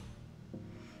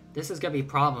 This is gonna be a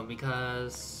problem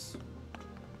because...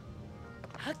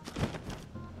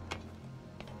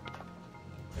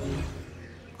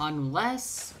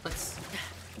 Unless... Let's...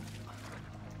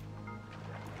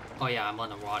 Oh yeah, I'm on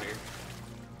the water.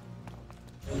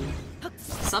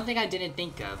 Something I didn't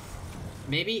think of.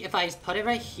 Maybe if I put it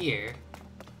right here...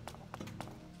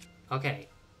 Okay.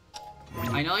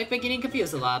 I know I've been getting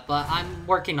confused a lot, but I'm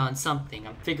working on something.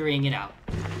 I'm figuring it out.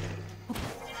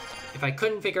 If I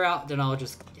couldn't figure out, then I'll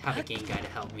just have a game guy to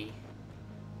help me.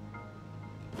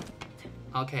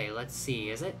 Okay, let's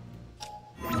see. Is it?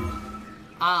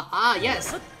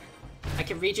 Yes! I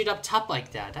can reach it up top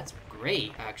like that. That's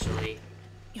great, actually.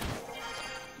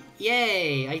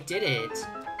 Yay! I did it!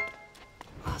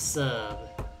 Awesome.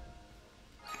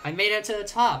 I made it to the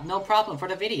top. No problem for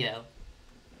the video.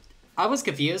 I was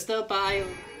confused though, but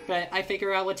I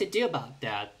figured out what to do about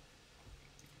that.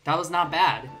 That was not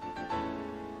bad.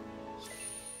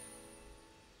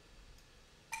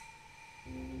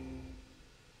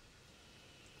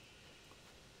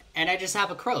 And I just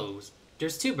have a crows.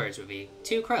 There's 2 birds with me.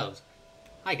 2 crows.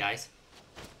 Hi guys.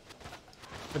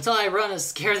 Until I run and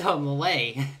scare them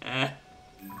away.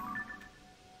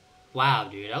 Wow,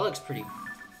 dude, that looks pretty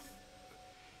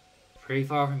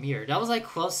far from here. That was like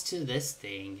close to this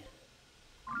thing.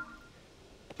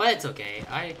 But it's okay.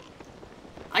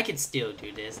 I can still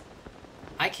do this.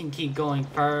 I can keep going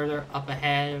further up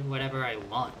ahead, whatever I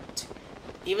want.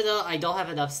 Even though I don't have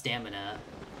enough stamina.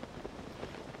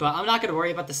 But I'm not gonna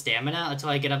worry about the stamina until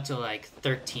I get up to like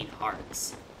 13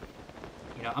 hearts.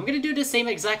 You know, I'm gonna do the same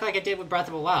exact like I did with Breath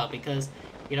of the Wild because,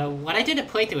 you know, when I did a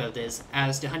playthrough of this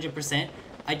as to 100%,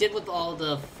 I did with all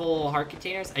the full heart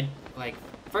containers.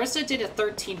 First I did a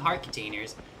 13 heart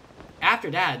containers.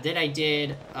 After that, then I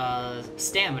did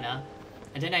stamina,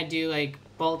 and then I do like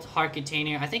both heart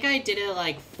container. I think I did it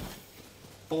like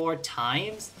 4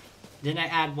 times. Then I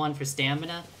add 1 for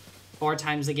stamina, 4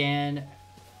 times again,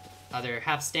 other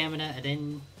half stamina, and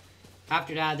then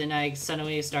after that, then I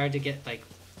suddenly started to get like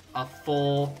a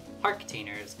full heart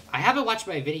containers. I haven't watched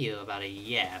my video about it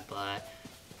yet, but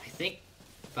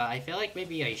I feel like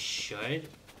maybe I should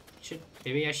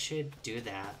do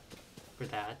that for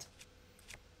that.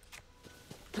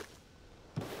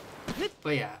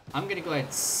 But yeah, I'm gonna go ahead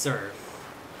and surf.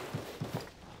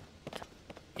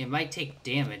 It might take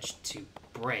damage to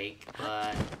break,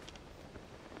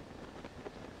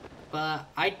 but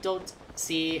I don't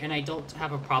see, and I don't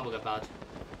have a problem about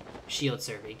shield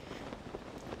surfing.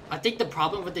 I think the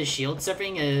problem with the shield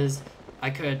surfing is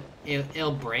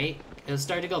it'll break. It'll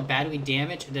start to go badly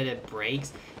damaged, and then it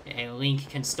breaks, and Link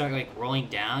can start like rolling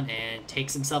down and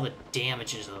takes himself a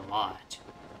damages a lot.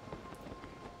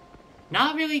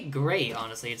 Not really great,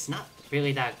 honestly. It's not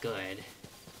really that good.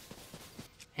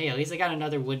 Hey, at least I got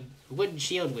another wooden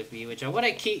shield with me, which I want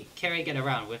to keep carrying it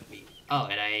around with me. Oh,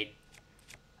 and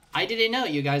I didn't know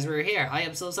you guys were here. I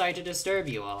am so sorry to disturb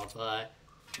you all,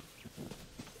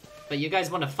 but you guys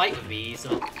want to fight with me,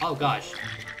 so... Oh, gosh.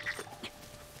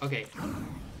 Okay.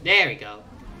 There we go.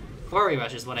 Flurry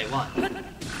Rush is what I want.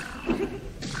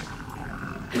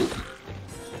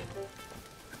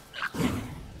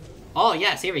 Oh,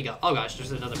 yes, here we go. Oh, gosh,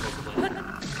 there's another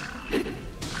Pokeball.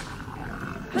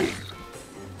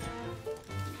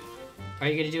 Are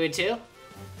you gonna do it too?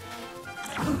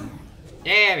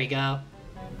 There we go.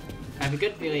 I have a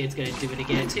good feeling it's gonna do it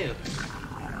again too.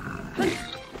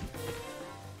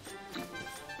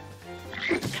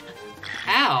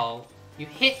 Ow! You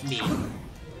hit me.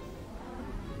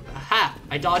 Aha!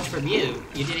 I dodged from you.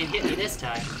 You didn't hit me this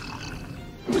time.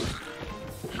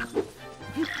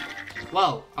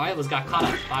 Whoa! I almost got caught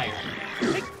on fire.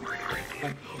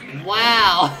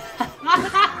 Wow!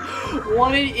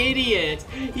 What an idiot!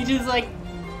 He just like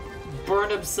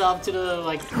burned himself to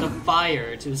the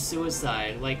fire, to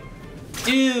suicide. Like,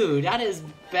 dude, that is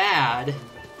bad.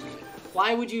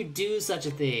 Why would you do such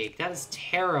a thing? That is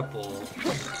terrible.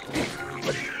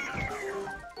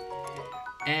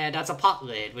 And that's a pot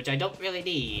lid, which I don't really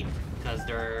need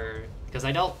because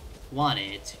I don't want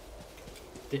it.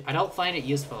 I don't find it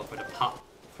useful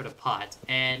for for the pot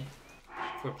and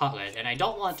for potlet, and I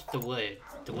don't want the wood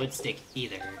stick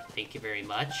either. Thank you very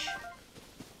much.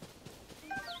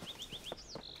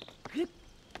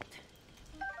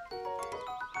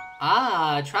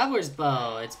 Ah, Traveler's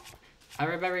Bow. I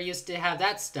remember I used to have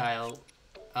that style.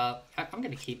 I'm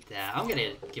gonna keep that. I'm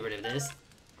gonna get rid of this.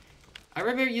 I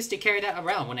remember I used to carry that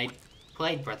around when I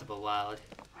played Breath of the Wild.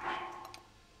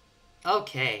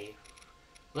 Okay.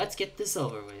 Let's get this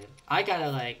over with. I gotta,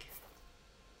 like...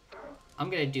 I'm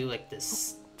gonna do, like,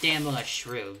 this stamina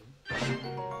shroom.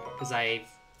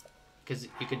 Because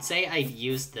you could say I've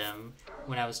used them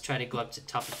when I was trying to go up to the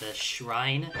top of the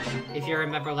shrine, if you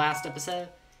remember last episode.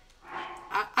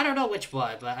 I don't know which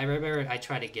one, but I remember I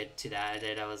tried to get to that, and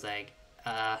then I was like,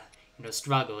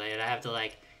 struggling, and I have to,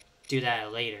 like, do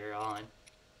that later on.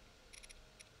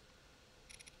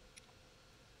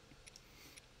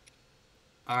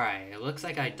 Alright, it looks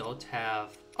like I don't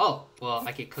have... Oh, well,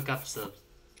 I could cook up some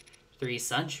 3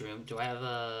 sunshroom. Do I have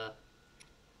a...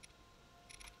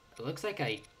 It looks like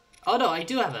I... Oh, no, I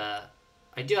do have a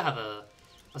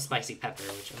spicy pepper,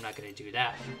 which I'm not gonna do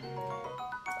that.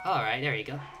 Alright, there you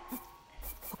go.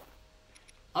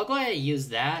 I'll go ahead and use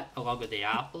that along with the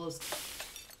apples.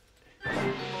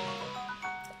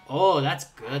 Oh, that's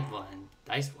a good one.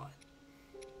 Nice one.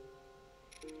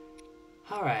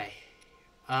 Alright.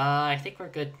 I think we're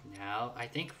good now. I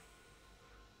think...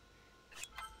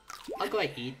 I'll go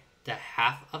ahead and eat the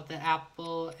half of the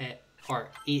apple, or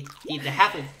eat the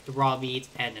half of the raw meat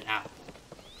and an apple.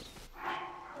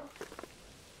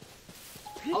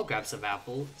 I'll grab some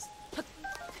apples.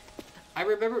 I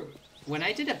remember when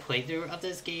I did a playthrough of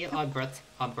this game on Breath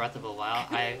of the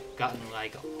Wild, I've gotten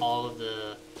like all of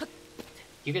the...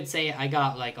 You could say I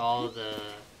got like all the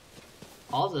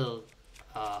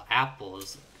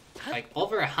apples, like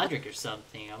over 100 or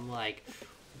something. I'm like,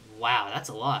 wow, that's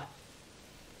a lot.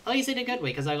 At least in a good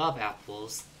way, because I love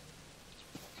apples.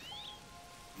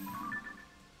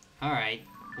 Alright,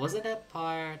 wasn't that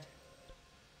part...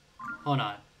 Hold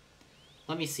on.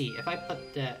 Let me see, if I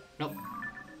put the... Nope.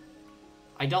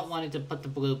 I don't want it to put the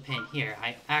blue pin here.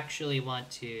 I actually want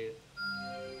to...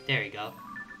 There you go.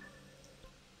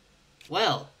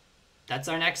 Well, that's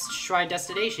our next shrine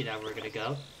destination that we're gonna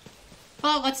go.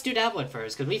 Well, let's do that one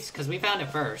first, because we found it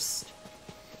first.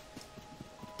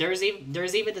 There's even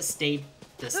the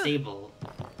stable.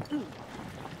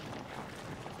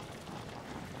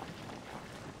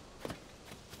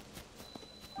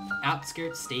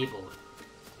 Outskirts stable.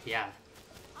 Yeah.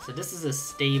 So this is a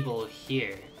stable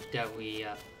here that we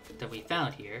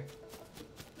found here.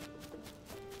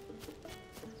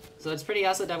 So it's pretty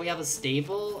awesome that we have a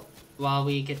stable while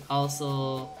we can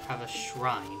also have a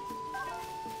shrine.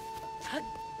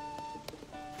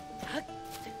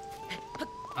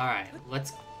 Alright,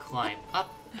 let's climb up.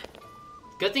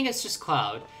 Good thing it's just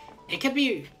cloud. It'll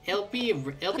be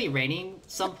raining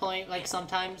some point, like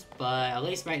sometimes, but at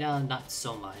least right now not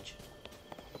so much.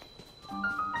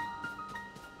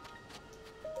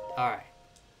 Alright.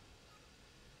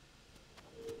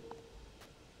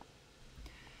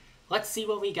 Let's see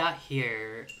what we got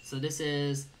here. So this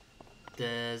is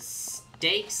the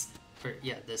stakes,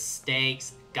 the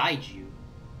stakes guide you.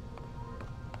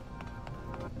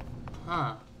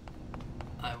 Huh.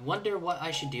 I wonder what I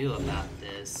should do about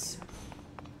this.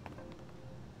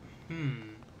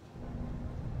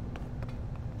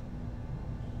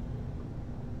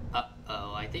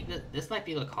 Uh-oh, I think that this might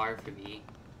look hard for me.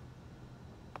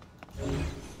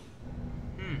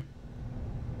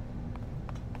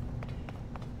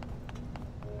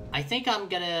 I think I'm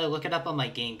gonna look it up on my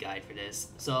game guide for this.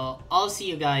 So I'll see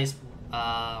you guys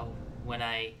when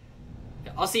I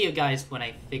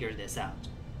figure this out.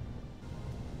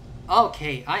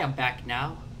 Okay, I am back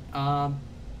now.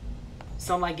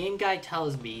 So my game guide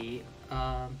tells me,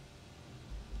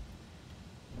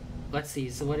 let's see,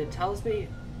 so what it tells me,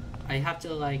 I have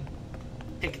to like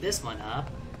pick this one up,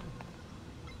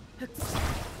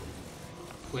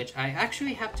 which I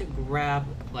actually have to grab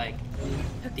like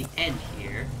the end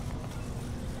here,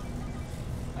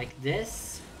 like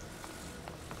this.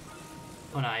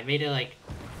 Oh no, I made it like...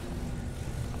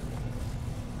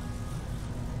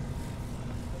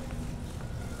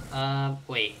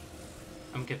 wait.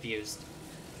 I'm confused.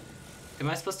 Am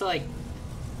I supposed to, like...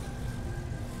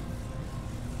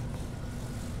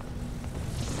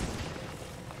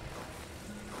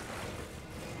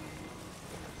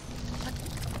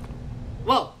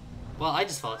 Whoa! Well, I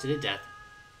just fall to the death.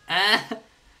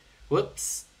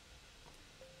 Whoops.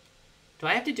 Do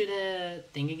I have to do the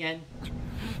thing again?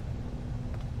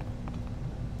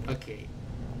 Okay.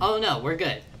 Oh no, we're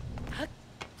good.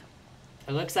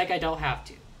 It looks like I don't have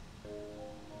to.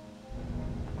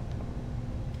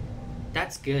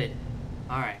 That's good.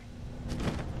 Alright.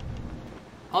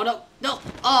 Oh no! No!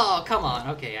 Oh, come on.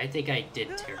 Okay, I think I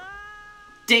did too.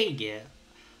 Dang it!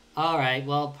 Alright,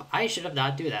 well, I should have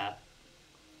not do that.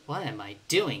 What am I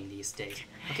doing these days?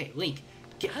 Okay, Link,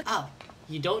 get up!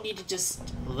 You don't need to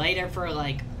just lay there for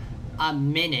like a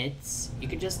minute. You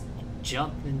can just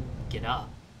jump and get up.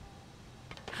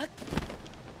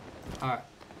 Alright.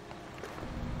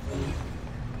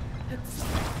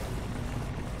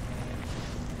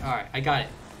 Alright, I got it.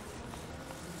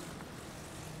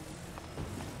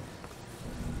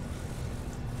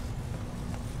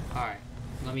 Alright,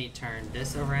 let me turn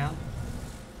this around.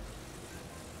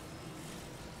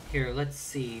 Here, let's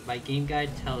see. My game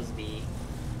guide tells me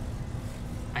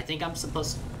I think I'm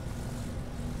supposed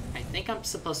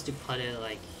to put it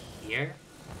like here.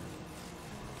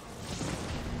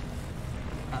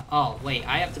 Oh, wait,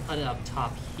 I have to put it up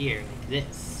top here, like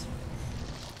this.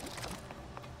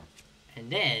 And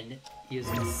then use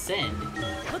Ascend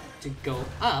to go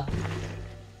up.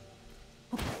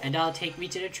 And that'll take me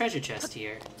to the treasure chest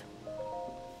here.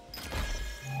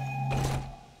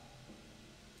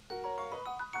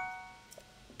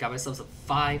 Got myself some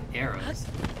 5 arrows.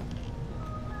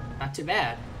 Not too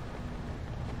bad.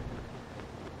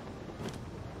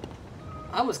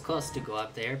 I was close to go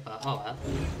up there, but oh well.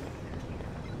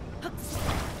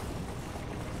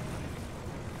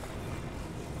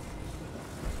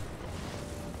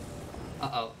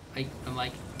 Uh-oh. I'm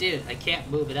like, dude, I can't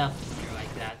move it up here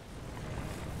like that.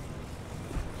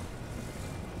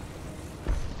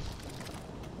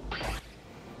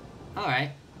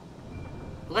 Alright.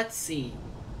 Let's see.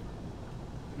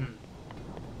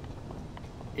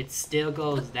 It still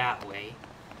goes that way.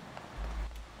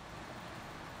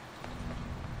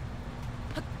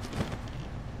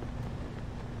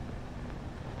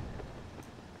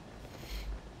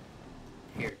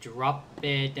 Here, drop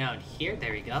it down here.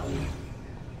 There we go.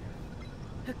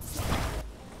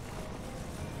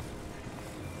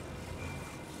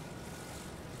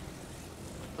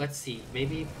 Let's see.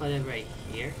 Maybe put it right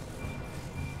here.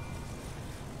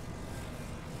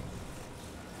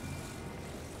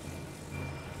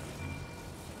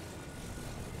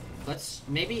 Let's,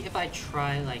 maybe if I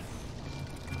try like,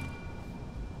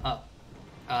 oh,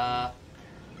 uh-oh.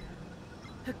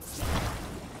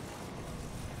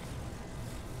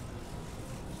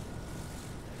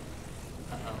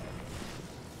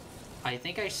 I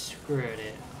think I screwed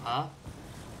it up.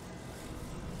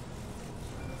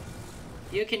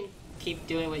 You can keep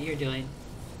doing what you're doing.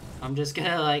 I'm just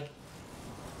gonna like,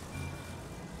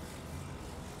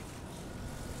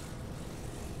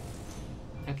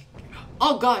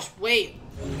 oh gosh, wait!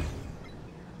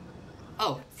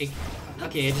 Oh,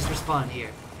 okay, it just respawned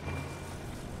here.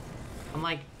 I'm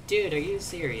like, dude, are you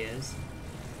serious?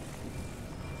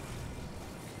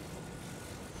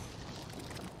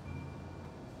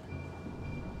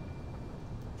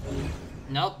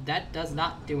 Nope, that does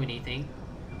not do anything.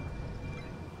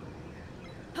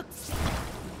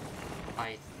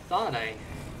 I thought I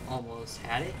almost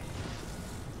had it.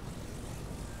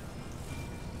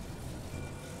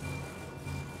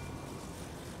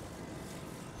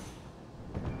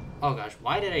 Oh gosh,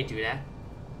 why did I do that?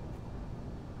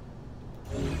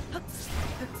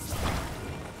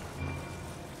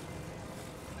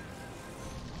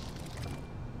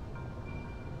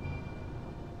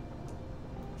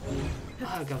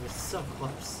 Oh god, we're so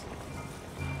close.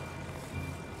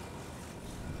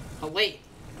 Oh wait!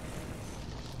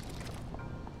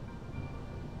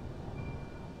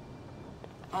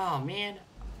 Oh man,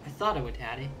 I thought I would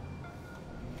have it.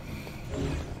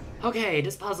 Okay,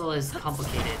 this puzzle is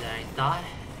complicated than I thought.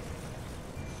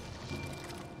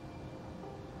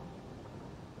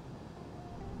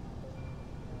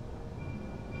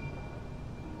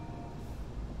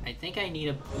 I think I need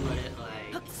to put it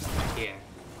like here.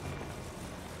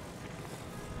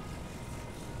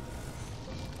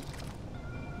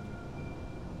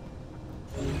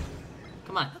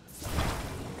 Come on.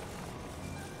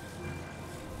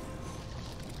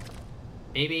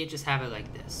 Maybe just have it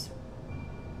like this.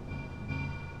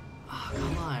 Oh,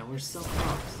 come on, we're so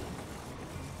close.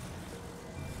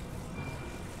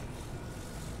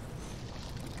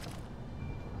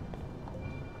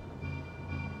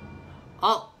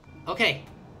 Oh, okay.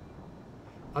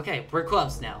 Okay, we're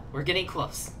close now. We're getting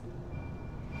close.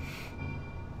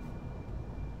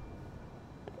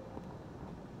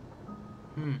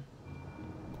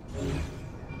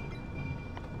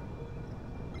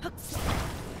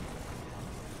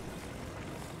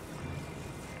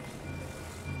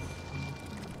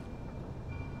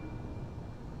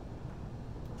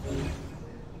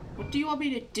 What do you want me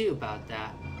to do about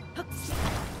that?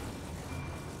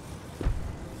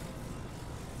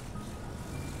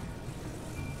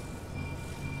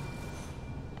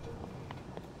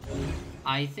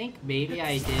 I think maybe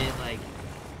I did, like...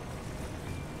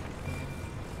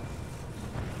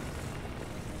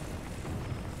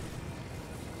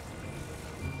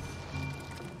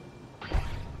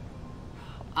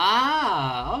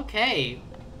 Ah, okay.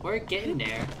 We're getting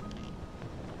there.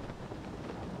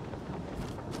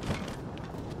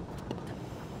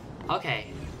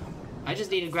 Okay. I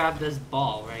just need to grab this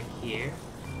ball right here.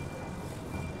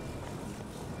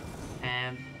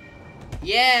 And...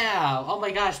 yeah! Oh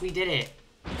my gosh, we did it!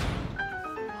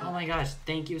 Oh my gosh,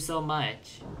 thank you so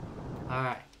much.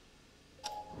 Alright.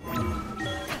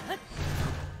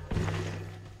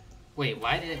 Wait,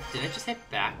 why did I just hit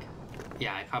back?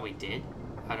 Yeah, I probably did.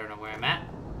 I don't know where I'm at.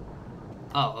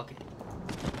 Oh, okay.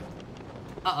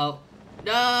 Uh-oh.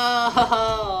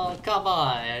 No! Come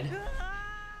on!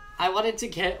 I wanted to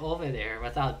get over there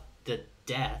without the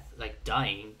death, like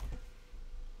dying.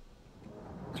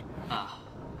 Ah,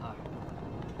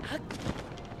 alright.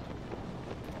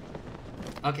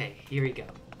 Okay, here we go.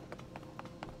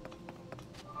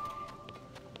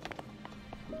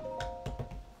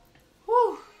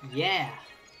 Woo! Yeah!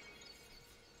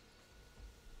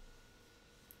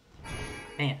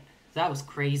 Man, that was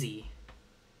crazy.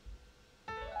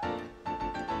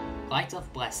 Light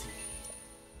of Blessing.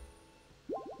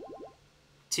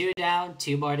 2 down,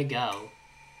 2 more to go.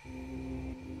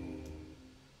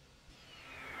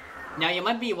 Now you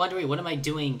might be wondering, what am I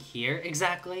doing here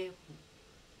exactly?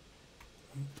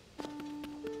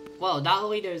 Well, not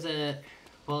only there's a...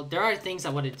 well, there are things I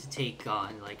wanted to take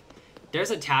on, like... there's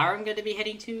a tower I'm going to be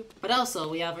heading to, but also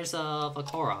we have ourselves a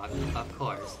Korok, of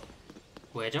course.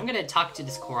 Which, I'm gonna talk to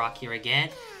this Korok here again.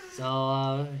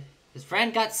 So, his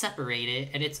friend got separated,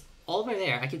 and it's over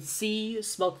there. I can see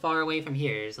smoke far away from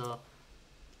here, so...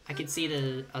 I can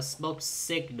see a smoke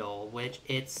signal, which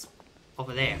it's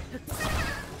over there.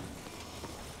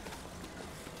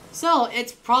 So,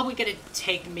 it's probably gonna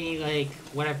take me, like,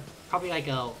 whatever, probably like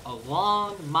a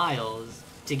long miles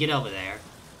to get over there.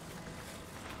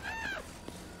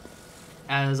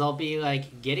 As I'll be,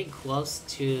 like, getting close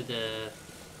to the,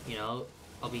 you know,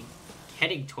 I'll be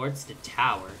heading towards the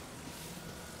tower.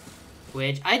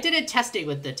 Which, I did a testing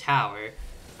with the tower.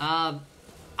 I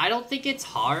don't think it's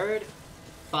hard,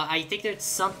 but I think there's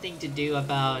something to do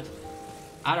about,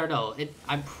 I don't know,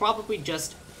 I'm probably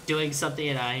just doing something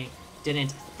and I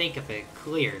didn't think of it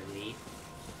clearly.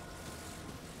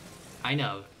 I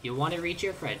know, you want to reach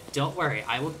your friend. Don't worry,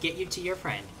 I will get you to your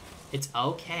friend. It's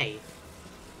okay.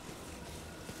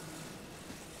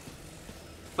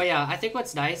 But yeah, I think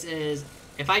what's nice is,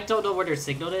 if I don't know where their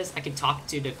signal is, I can talk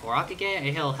to the Korok again,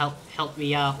 and he'll help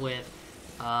me out with,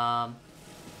 oh,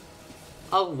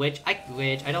 which I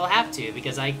don't have to,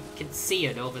 because I can see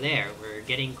it over there. We're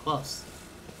getting close.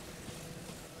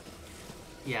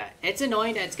 Yeah, it's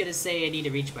annoying that it's gonna say I need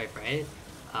to reach my friend,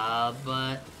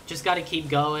 but just gotta keep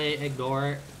going, ignore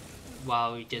it,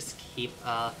 while we just keep,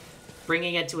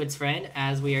 bringing it to its friend,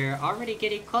 as we are already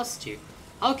getting close to.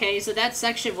 Okay, so that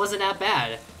section wasn't that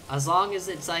bad. As long as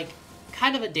it's like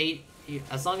kind of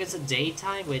as long as it's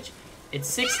daytime, which it's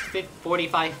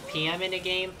 6:45 p.m. in the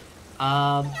game.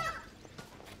 But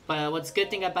what's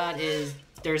good thing about is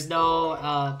there's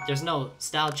no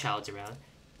style childs around.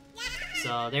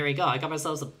 So there we go. I got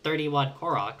myself some 31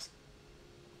 Koroks.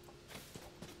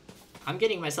 I'm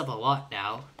getting myself a lot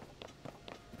now.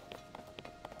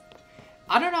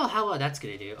 I don't know how well that's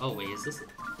gonna do. Oh wait, is this?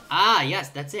 Ah, yes,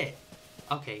 that's it.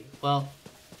 Okay, well,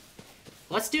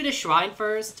 let's do the shrine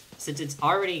first, since it's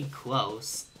already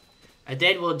close. And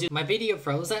then we'll do... my video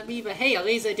froze at me, but hey, at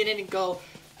least I didn't go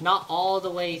not all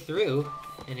the way through,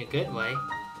 in a good way.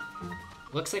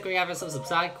 Looks like we have ourselves some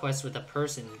side quests with a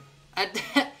person.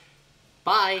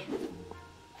 Bye!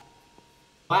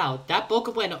 Wow, that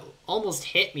Pokemon almost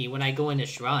hit me when I go in the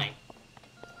shrine.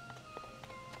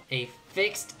 A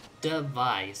fixed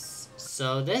device.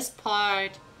 So this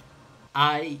part,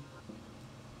 I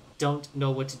don't know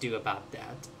what to do about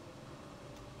that.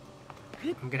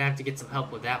 I'm gonna have to get some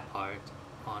help with that part,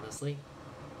 honestly.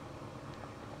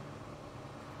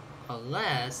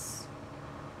 Unless...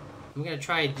 I'm gonna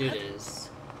try to do this.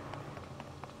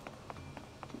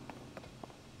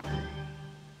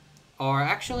 Or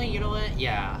actually, you know what?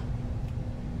 Yeah.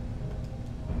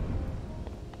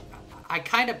 I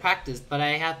kind of practiced, but I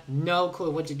have no clue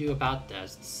what to do about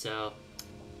this, so...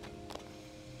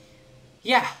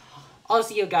 yeah, I'll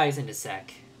see you guys in a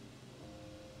sec.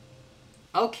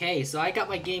 Okay, so I got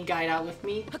my game guide out with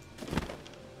me.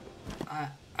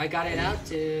 I got it out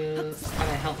to kind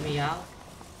of help me out.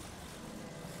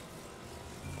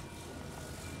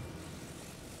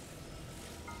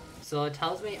 So it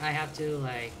tells me I have to,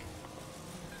 like...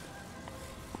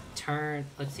 turn...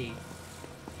 let's see...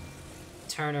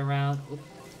 turn around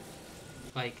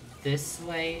like this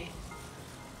way.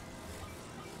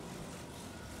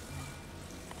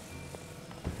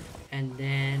 And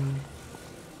then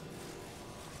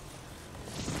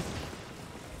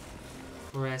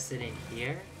press it in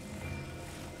here.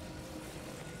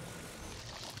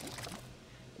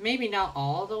 Maybe not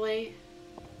all the way.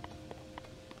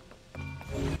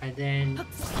 And then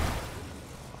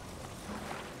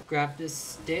grab this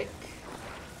stick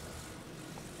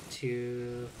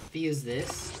to fuse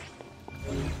this.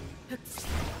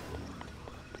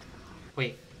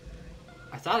 Wait,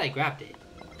 I thought I grabbed it.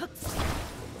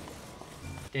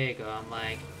 There you go, I'm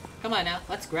like, come on now,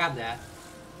 let's grab that.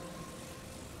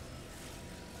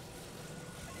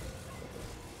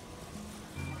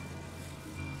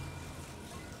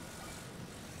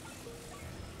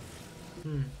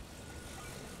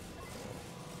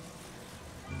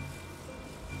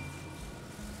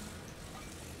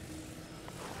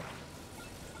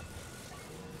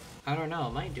 I don't know,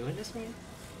 am I doing this right?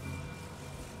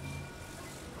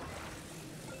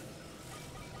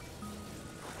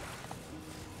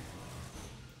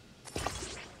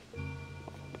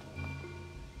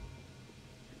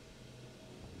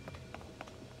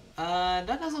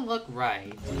 That doesn't look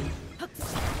right.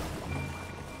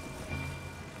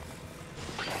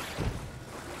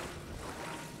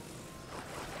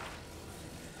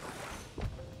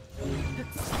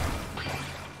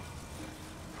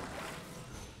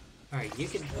 Alright, you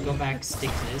can go back, stick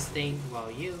to this thing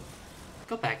while you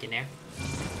go back in there.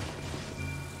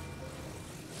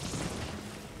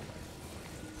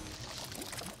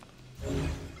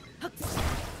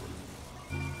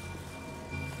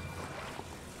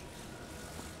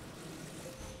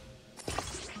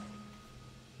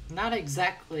 Not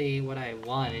exactly what I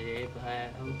wanted it, but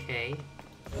okay.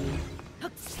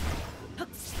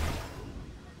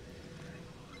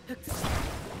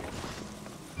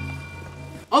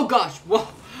 Oh gosh, whoa!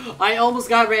 I almost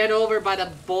got ran over by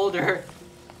the boulder.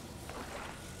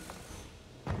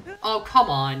 Oh, come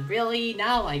on, really?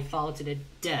 Now I fall to the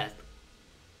death.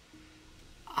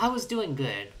 I was doing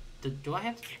good. Do I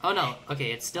have to? Oh no,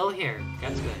 okay, it's still here.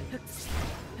 That's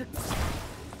good.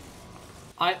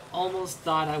 I almost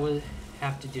thought I would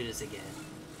have to do this again.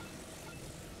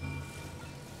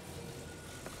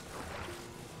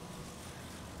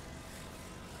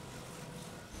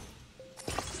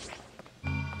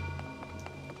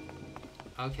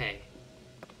 Okay.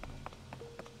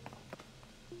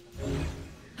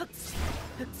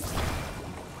 Alright,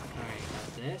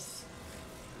 got this.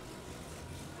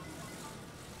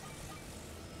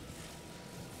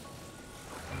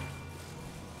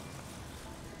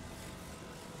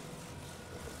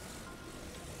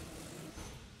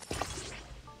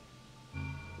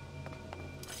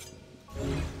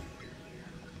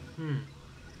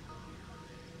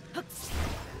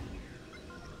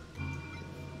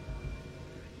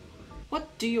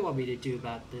 What do you want me to do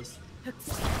about this?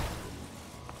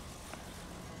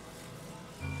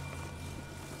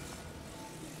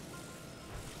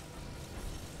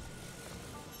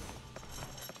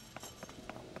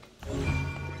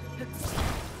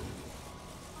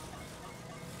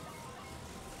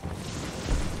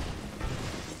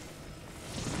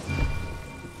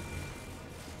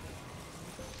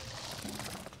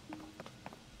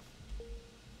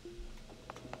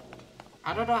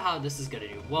 I don't know how this is gonna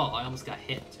do. Whoa, I almost got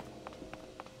hit.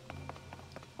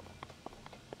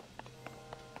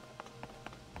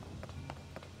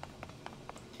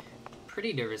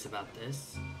 Pretty nervous about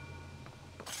this.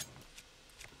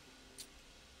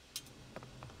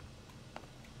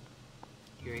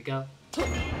 Here we go.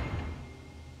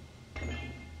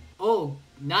 Oh,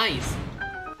 nice!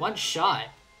 One shot.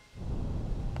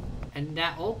 And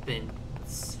that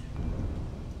opens.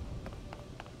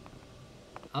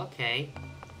 Okay.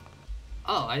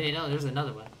 Oh, I didn't know there's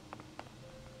another one.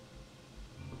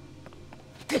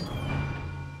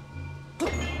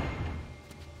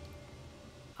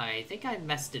 I think I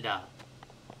messed it up.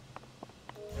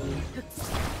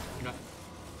 No.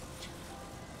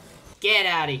 Get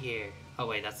out of here! Oh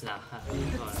wait, that's not.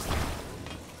 Hold on.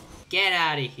 Get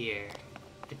out of here!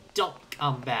 Don't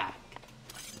come back.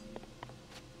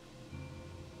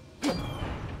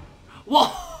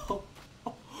 Whoa!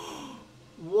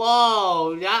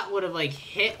 Whoa! That would have like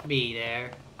hit me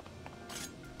there.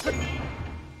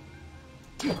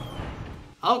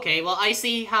 Okay, well I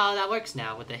see how that works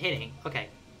now with the hitting. Okay.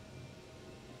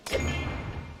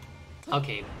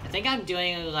 Okay, I think I'm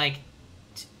doing like...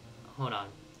 Hold on.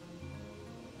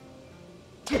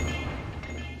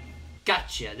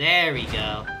 Gotcha, there we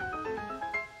go.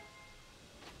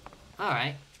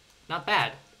 Alright, not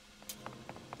bad.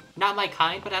 Not my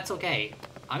kind, but that's okay.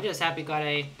 I'm just happy glad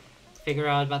I figured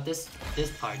out about this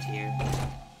part here.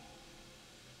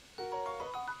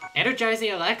 Energizing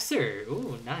elixir.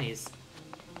 Ooh, nice.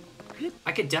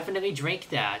 I could definitely drink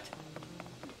that.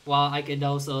 While I could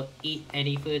also eat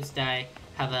any foods that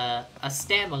have a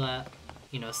stamina,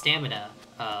 stamina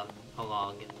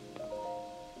along.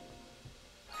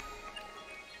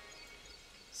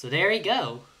 So there we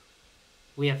go.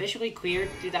 We officially cleared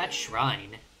through that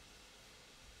shrine.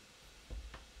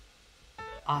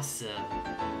 Awesome.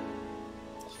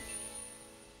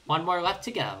 One more left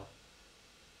to go.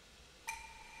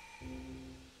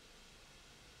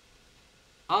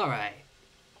 Alright.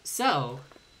 So,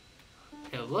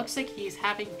 it looks like he's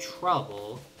having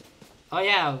trouble. Oh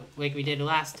yeah, like we did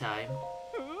last time.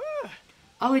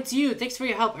 Oh, it's you. Thanks for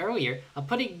your help earlier. I'm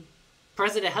putting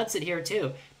President Hudson here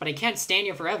too, but I can't stand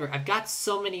here forever. I've got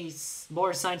so many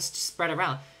more signs to spread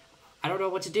around. I don't know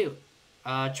what to do.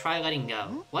 Try letting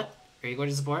go. What? Are you going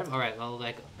to support him? Alright, well,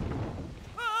 like...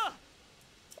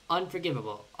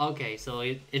 Unforgivable. Okay, so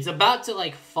it's about to,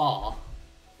 like, fall.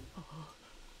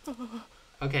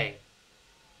 Okay.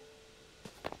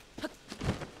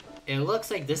 It looks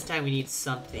like this time we need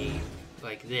something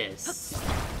like this.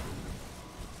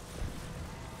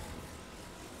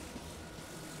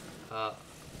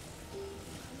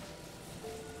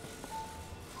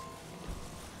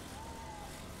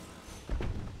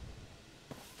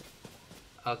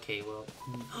 Okay, well...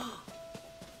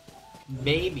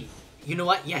 Maybe. You know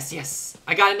what? Yes, yes.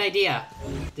 I got an idea.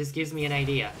 This gives me an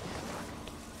idea.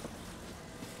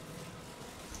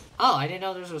 Oh, I didn't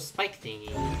know there was a spike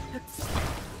thingy.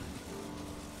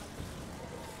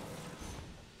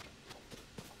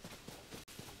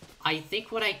 I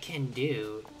think what I can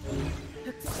do...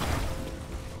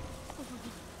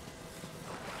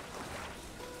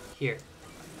 Here.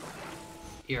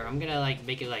 Here, I'm gonna, like,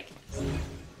 make it like...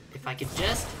 If I could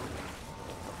just...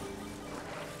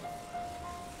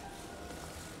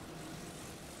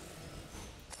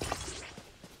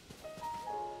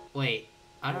 Wait,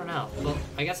 I don't know. Well,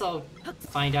 I guess I'll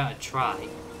find out and try.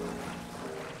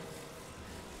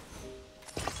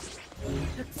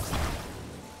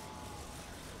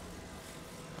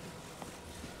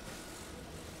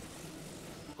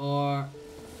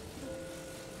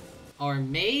 Or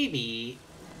maybe...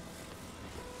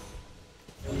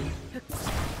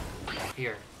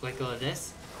 Here, let go of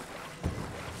this.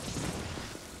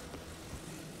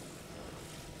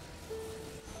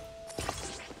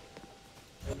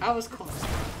 That was cool.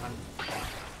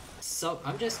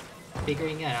 I'm just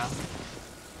figuring it out.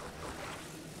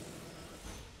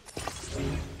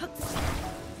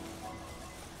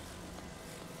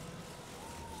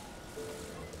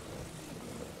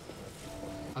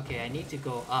 Okay, I need to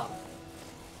go up.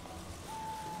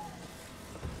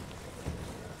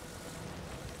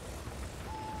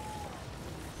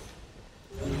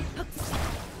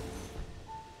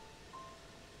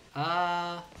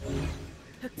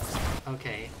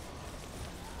 Okay.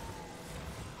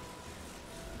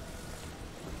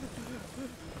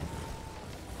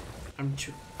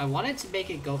 I wanted to make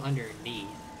it go underneath.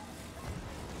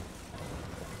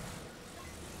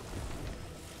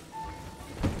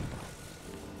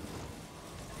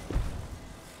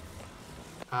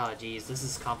 Oh geez, this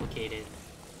is complicated.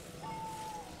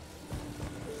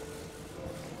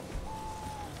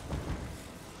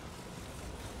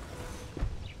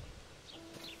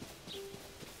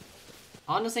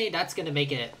 Honestly, that's gonna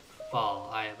make it fall.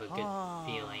 I have a good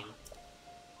feeling.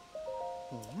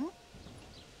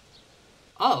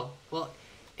 Oh, well,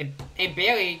 it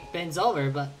barely bends over,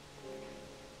 but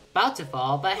about to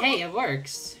fall, but hey, it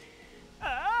works.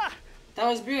 That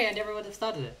was brilliant, I never would have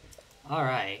thought of it.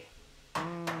 Alright.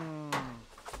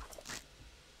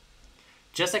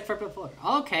 Just like for before.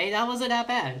 Okay, that wasn't that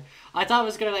bad. I thought it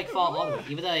was gonna like fall all the way,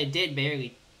 even though it did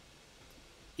barely...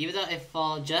 Even though it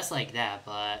fall just like that,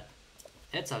 but...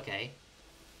 It's okay.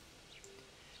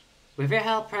 With your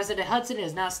help, President Hudson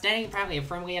is now standing proudly and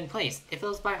firmly in place. It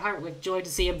fills my heart with joy to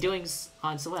see him doing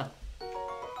on so well.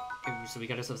 So we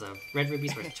got ourselves a red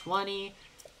rubies worth 20.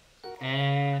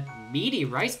 And meaty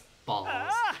rice balls.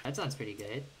 That sounds pretty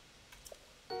good.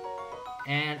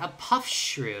 And a puff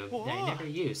shroom that I never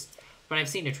used. But I've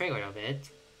seen a trailer of it.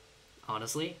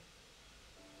 Honestly.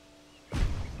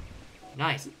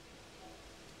 Nice.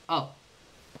 Oh.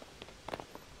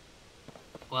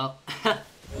 Well, I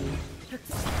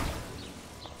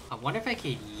wonder if I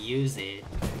could use it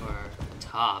for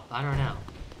top. I don't know.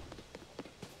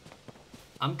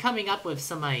 I'm coming up with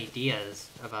some ideas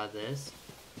about this,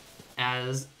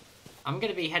 as I'm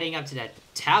gonna be heading up to that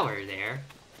tower there.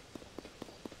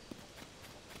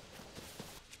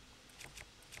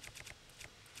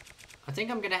 I think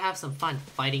I'm gonna have some fun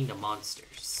fighting the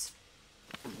monsters.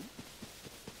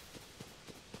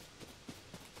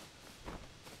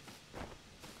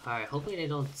 Alright, hopefully they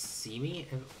don't see me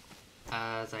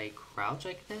as I crouch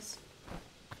like this.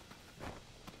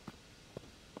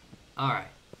 Alright.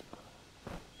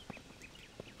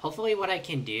 Hopefully what I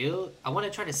can do, I want to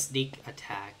try to sneak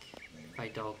attack. If I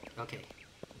don't, okay.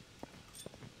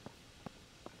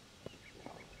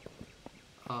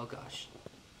 Oh gosh.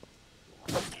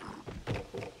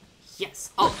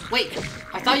 Yes! Oh, wait!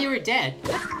 I thought you were dead!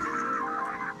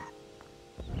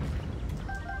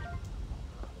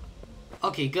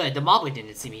 Okay, good. The moblin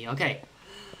didn't see me. Okay.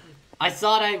 I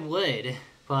thought I would,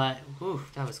 but whew,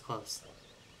 that was close.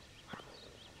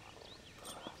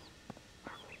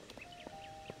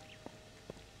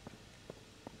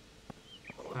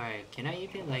 Alright, can I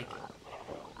even like...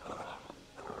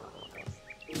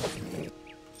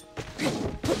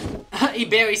 He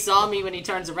barely saw me when he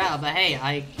turns around, but hey,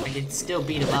 I can still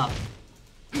beat him up.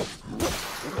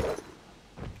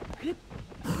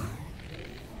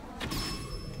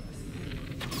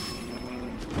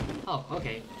 Oh,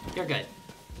 okay. You're good.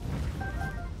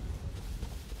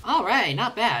 Alright,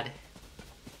 not bad.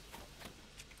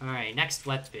 Alright, next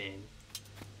weapon.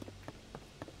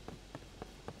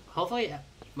 Hopefully,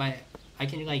 I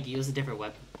can, like, use a different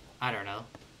weapon. I don't know.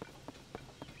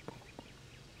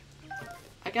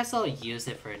 I guess I'll use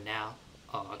it for now.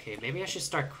 Oh, okay. Maybe I should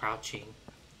start crouching.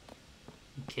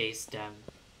 In case,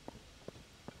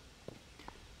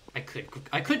 I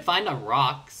could find the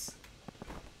rocks.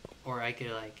 Or I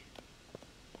could, like...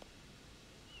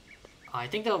 I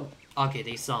think they'll... Okay,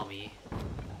 they saw me.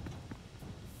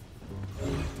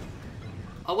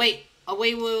 Oh, wait! Oh,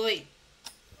 wait!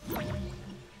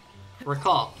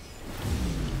 Recall.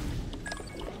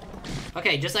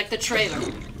 Okay, just like the trailer.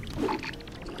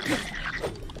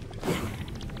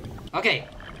 Okay.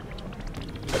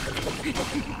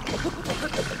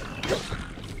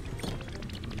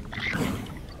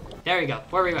 There we go.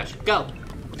 Where we rush? Go!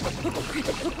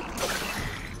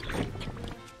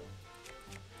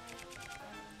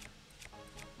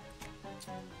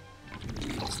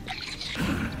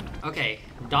 Okay,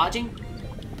 dodging.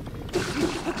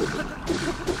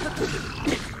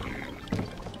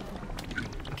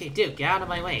 Okay, dude, get out of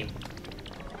my way.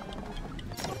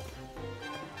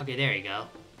 Okay, there you go.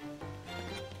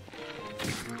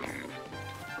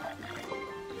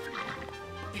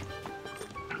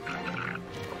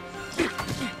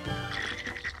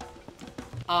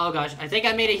 Oh gosh, I think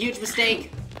I made a huge mistake.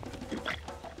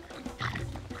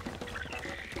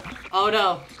 Oh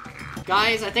no.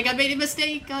 Guys, I think I made a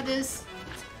mistake on this.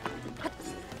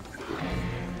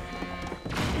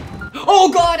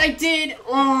 Oh god, I did!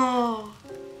 Oh!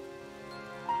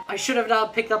 I should have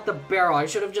not picked up the barrel. I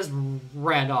should have just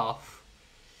ran off.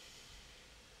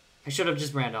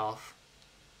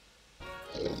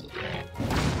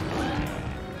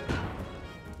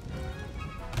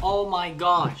 Oh my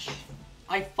gosh.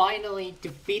 I finally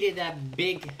defeated that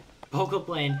big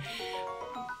Bokoblin.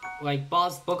 Like,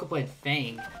 boss Bokoblin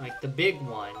Fang. Like, the big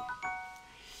one.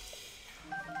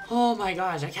 Oh my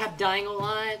gosh, I kept dying a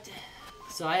lot.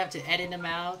 So I have to edit them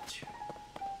out.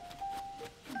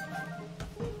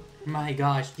 My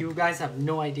gosh, you guys have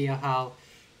no idea how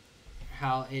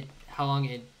long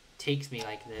it takes me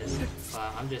like this.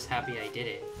 But I'm just happy I did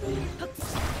it.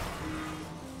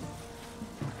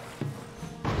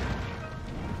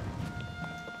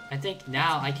 I think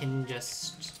now I can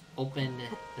just open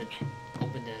the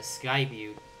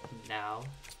Skyview now.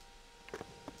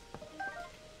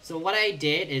 So what I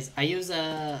did is I use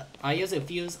a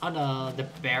fuse on the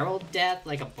barrel death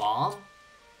like a bomb,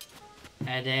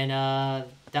 and then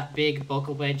that big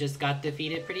Bokoblin just got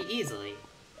defeated pretty easily.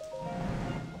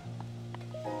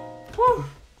 Whew,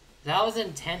 that was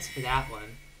intense for that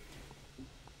one.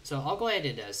 So I'll go ahead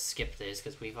and skip this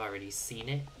because we've already seen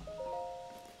it.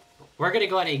 We're gonna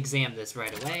go ahead and examine this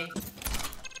right away.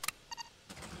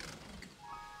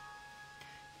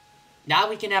 Now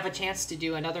we can have a chance to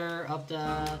do another of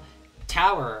the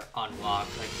tower unlock,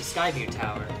 like the Skyview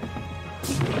Tower.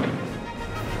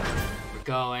 We're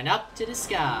going up to the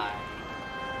sky.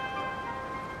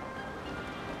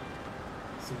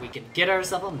 So we can get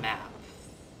ourselves a map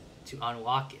to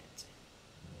unlock it.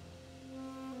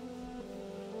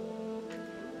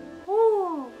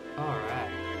 Woo!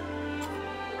 Alright.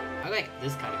 I like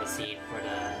this kind of a scene for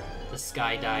the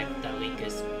skydive that Link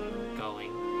is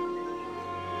going.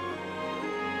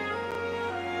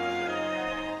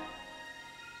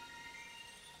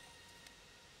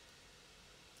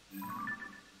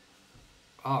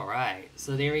 Alright,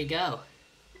 so there we go.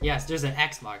 Yes, there's an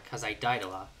X mark because I died a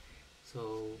lot.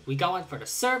 So we going for the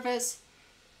surface.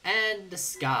 And the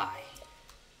sky.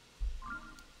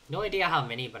 No idea how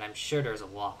many, but I'm sure there's a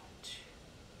lot.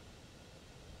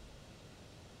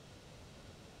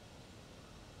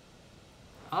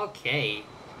 Okay.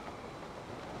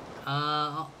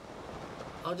 I'll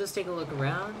just take a look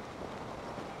around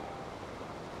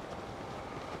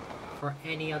for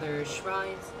any other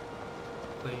shrines,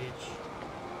 which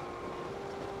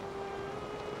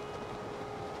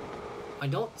I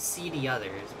don't see the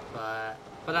others, but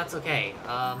that's okay.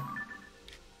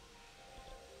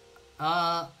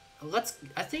 I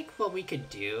think what we could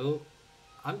do,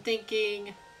 I'm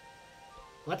thinking,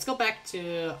 let's go back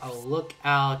to a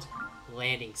lookout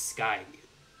landing Skyview,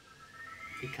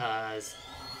 because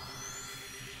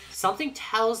something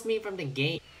tells me from the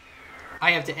game.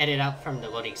 I have to edit out from the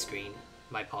loading screen.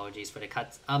 My apologies for the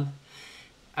cuts.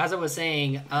 As I was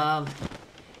saying,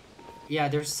 yeah,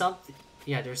 there's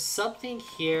something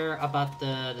here about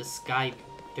the sky.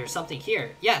 There's something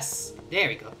here. Yes, there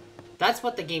we go. That's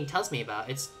what the game tells me about.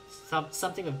 It's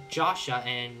something of Joshua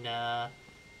and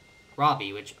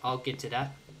Robbie, which I'll get to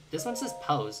that. This one says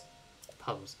pose.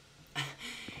 Pose.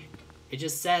 It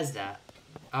just says that.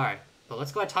 Alright, but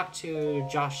let's go and talk to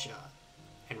Joshua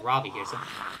and Robbie here. So,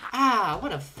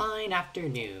 what a fine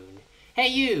afternoon. Hey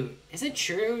you, is it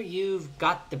true you've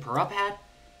got the Pura pad?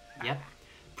 Yep.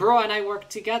 Pura and I worked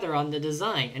together on the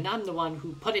design, and I'm the one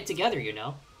who put it together, you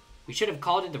know. We should have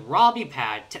called it the Robbie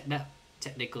pad,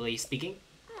 technically speaking.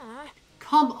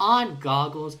 Come on,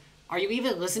 Goggles. Are you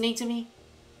even listening to me?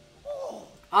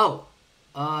 Oh,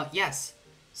 yes.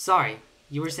 Sorry,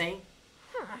 you were saying?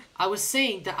 I was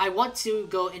saying that I want to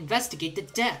go investigate the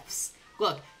depths.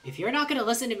 Look, if you're not gonna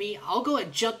listen to me, I'll go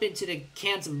and jump into the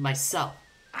cans myself.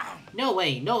 No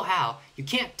way, no how. You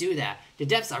can't do that. The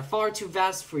depths are far too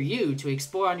vast for you to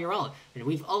explore on your own, and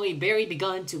we've only barely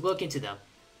begun to look into them.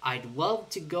 I'd love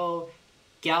to go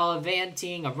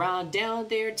gallivanting around down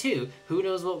there too. Who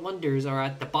knows what wonders are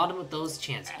at the bottom of those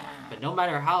channels. But no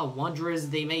matter how wondrous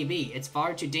they may be, it's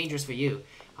far too dangerous for you.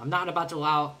 I'm not about to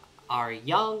allow our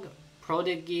young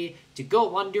prodigy to go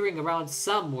wandering around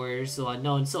somewhere so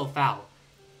unknown, so foul.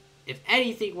 If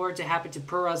anything were to happen to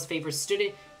Pura's favorite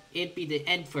student, it'd be the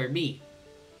end for me.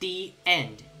 The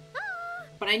end.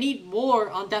 But I need more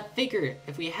on that figure.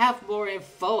 If we have more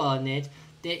info on it,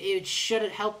 then it should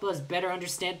help us better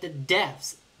understand the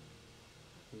depths.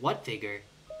 What figure?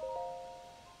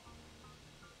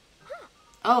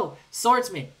 Oh,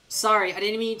 swordsman. Sorry, I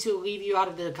didn't mean to leave you out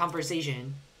of the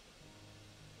conversation.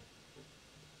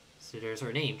 So there's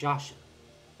her name, Joshua.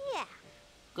 Yeah.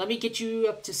 Let me get you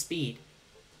up to speed.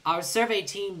 Our survey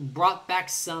team brought back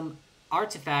some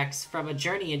artifacts from a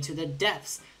journey into the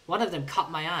depths. One of them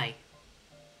caught my eye.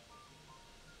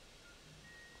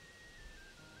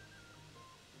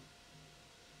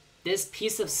 This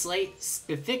piece of slate,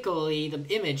 specifically the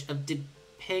image of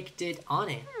depicted on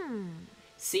it.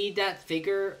 See that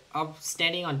figure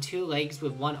standing on two legs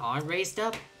with one arm raised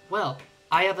up? Well,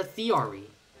 I have a theory.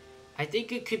 I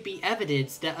think it could be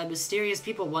evidence that a mysterious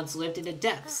people once lived in the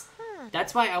depths.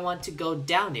 That's why I want to go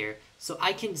down there, so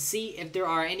I can see if there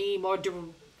are any more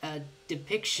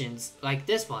depictions like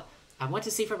this one. I want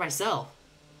to see for myself.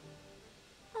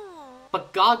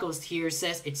 But Goggles here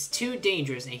says it's too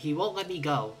dangerous and he won't let me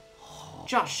go.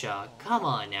 Joshua, come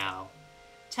on now.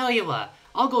 Tell you what,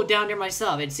 I'll go down there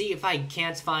myself and see if I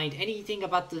can't find anything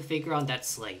about the figure on that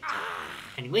slate.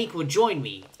 And Link will join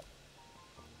me.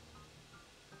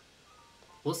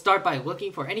 We'll start by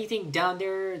looking for anything down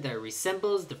there that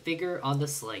resembles the figure on the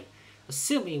slate.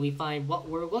 Assuming we find what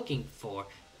we're looking for,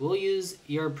 we'll use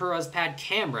your Pura's pad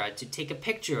camera to take a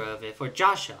picture of it for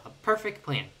Joshua. A perfect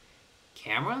plan.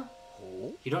 Camera?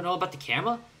 You don't know about the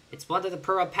camera? It's one of the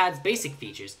Pura pad's basic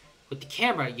features. With the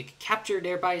camera, you can capture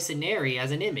nearby scenery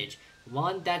as an image,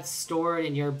 one that's stored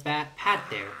in your pad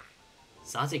there.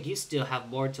 Sounds like you still have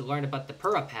more to learn about the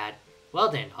Pura pad. Well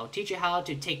then, I'll teach you how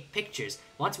to take pictures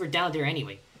once we're down there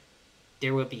anyway.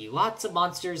 There will be lots of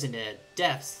monsters in the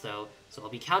depths though, so I'll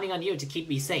be counting on you to keep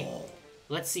me safe.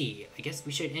 Let's see, I guess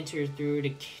we should enter through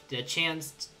the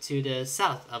chance to the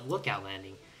south of Lookout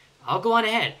Landing. I'll go on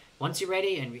ahead. Once you're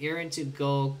ready and you're in to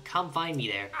go, come find me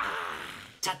there.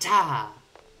 Ta-ta!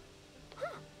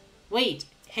 Wait,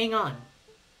 hang on.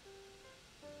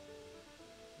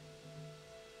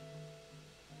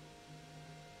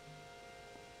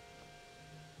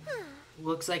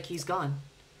 Looks like he's gone.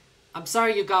 I'm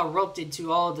sorry you got roped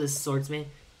into all this, swordsman.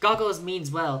 Goggles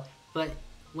means well, but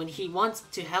when he wants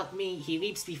to help me, he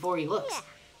leaps before he looks.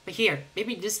 But here,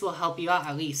 maybe this will help you out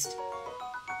at least.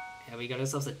 And we got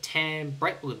ourselves a 10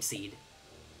 Bright Bloom Seed.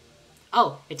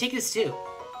 Oh, and take this too.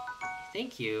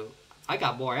 Thank you. I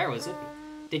got more arrows with me.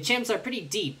 The gems are pretty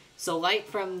deep, so light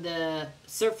from the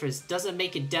surface doesn't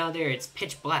make it down there, it's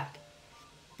pitch black.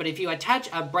 But if you attach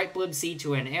a bright blue seed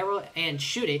to an arrow and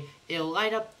shoot it, it'll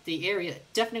light up the area.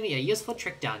 Definitely a useful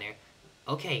trick down there.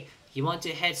 Okay, you want to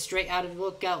head straight out of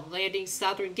Lookout Landing's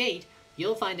southern gate,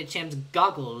 you'll find the champ's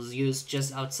goggles used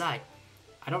just outside.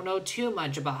 I don't know too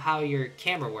much about how your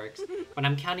camera works, but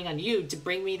I'm counting on you to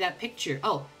bring me that picture.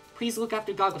 Oh, please look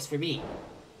after goggles for me.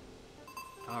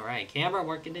 Alright, camera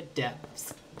working to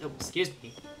depths. Oh, excuse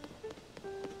me.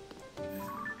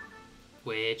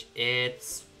 Which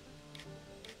it's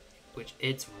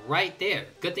right there.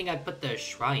 Good thing I put the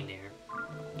shrine there.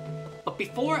 But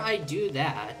before I do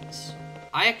that,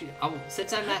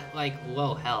 since I'm at like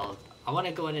low health, I want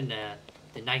to go in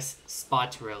the nice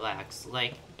spot to relax,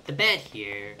 like the bed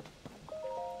here.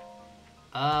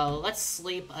 Let's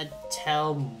sleep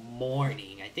until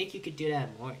morning. I think you could do that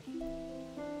in morning.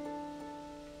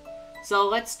 So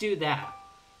let's do that.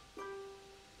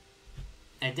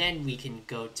 And then we can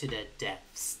go to the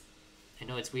depths. I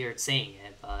know it's weird saying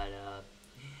it,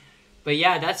 but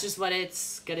yeah, that's just what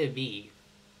it's gonna be.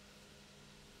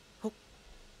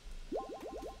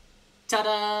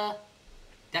 Ta-da!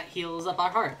 That heals up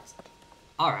our hearts.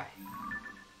 Alright.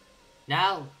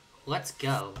 Now, let's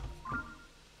go.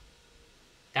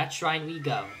 That shrine we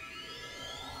go.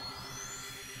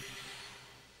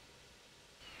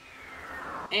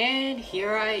 And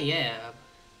here I am.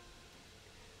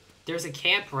 There's a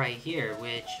camp right here,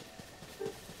 which...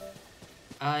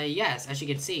 yes, as you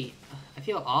can see, I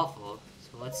feel awful,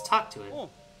 so let's talk to it. Oh.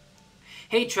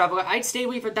 Hey, traveler, I'd stay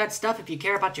away from that stuff if you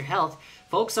care about your health.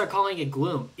 Folks are calling it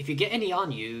gloom. If you get any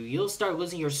on you, you'll start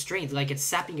losing your strength like it's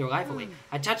sapping your life away.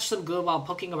 I touched some gloom while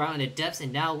poking around in the depths,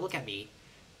 and now look at me.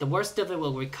 The worst of it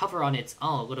will recover on its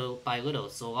own, little by little,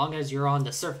 so long as you're on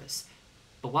the surface.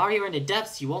 But while you're in the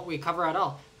depths, you won't recover at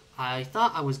all. I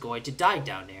thought I was going to die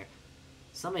down there.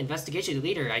 Some investigation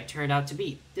leader I turned out to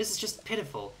be. This is just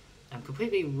pitiful. I'm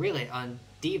completely reliant on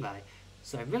Devi,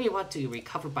 so I really want to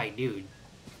recover by noon.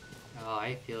 Oh,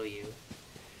 I feel you.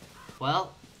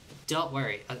 Well, don't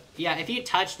worry. Yeah, if you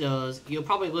touch those, you'll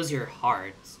probably lose your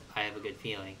hearts. I have a good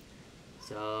feeling.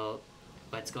 So,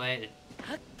 let's go ahead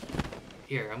and...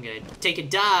 Here, I'm gonna take a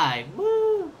dive!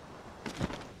 Woo!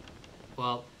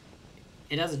 Well,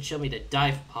 it doesn't show me the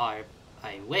dive part.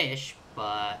 I wish,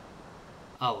 but...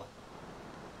 Oh.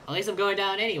 At least I'm going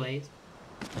down anyways.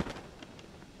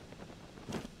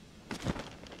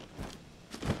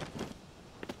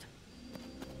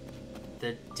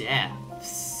 The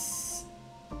depths.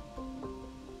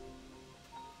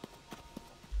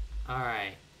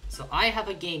 Alright, so I have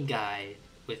a game guide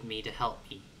with me to help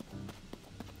me.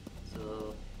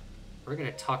 So, we're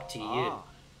gonna talk to you.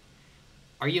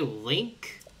 Are you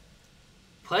Link?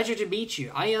 Pleasure to meet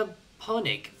you. I am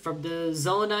Ponik from the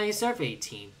Zonai survey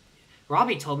team.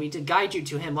 Robbie told me to guide you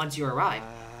to him once you arrive,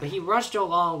 but he rushed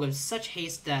along with such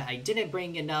haste that I didn't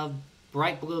bring enough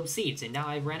bright blue seeds, and now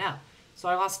I've ran out. So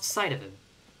I lost sight of him.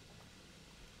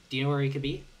 Do you know where he could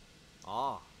be?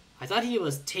 I thought he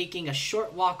was taking a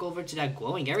short walk over to that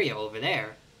glowing area over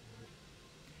there.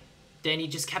 Then he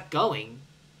just kept going.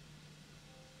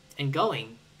 And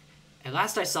going. And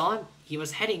last I saw him, he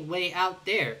was heading way out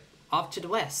there, off to the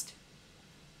west.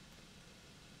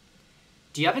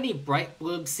 Do you have any bright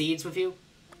blue seeds with you?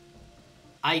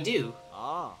 I do.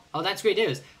 Oh, that's great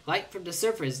news. Light from the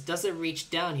surface doesn't reach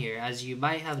down here, as you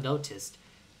might have noticed.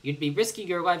 You'd be risking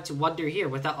your life to wander here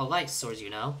without a light source, you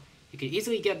know. You could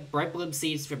easily get bright bloom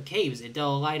seeds from caves, and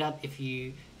they'll light up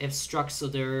if struck, so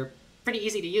they're pretty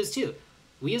easy to use too.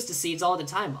 We use the seeds all the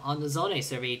time on the Zone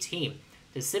survey team.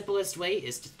 The simplest way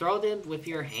is to throw them with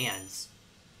your hands.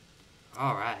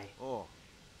 Alright.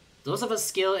 Those of us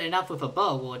skilled enough with a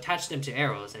bow will attach them to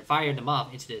arrows and fire them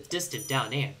off into the distance down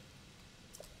there.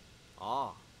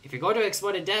 If you're going to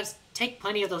explore the depths, take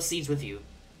plenty of those seeds with you.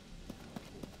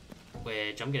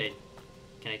 Which I'm gonna...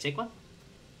 Can I take one?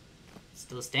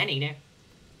 Still standing there.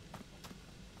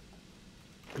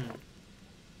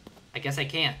 I guess I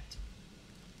can't.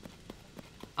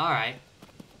 Alright.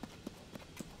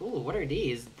 Ooh, what are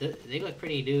these? They look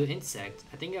pretty new insects.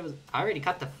 I already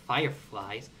caught the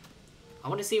fireflies. I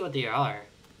want to see what they are.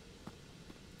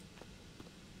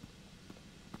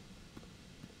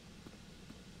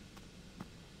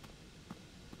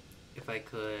 If I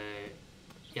could...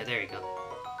 Yeah, there you go.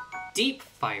 Deep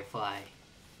firefly.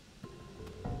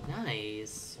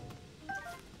 Nice.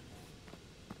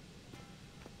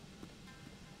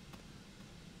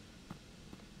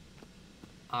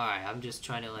 Alright, I'm just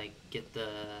trying to, like, get the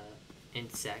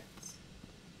insects.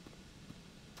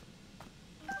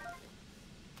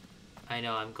 I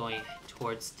know I'm going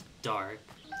towards the dark.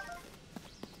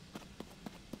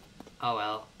 Oh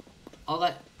well.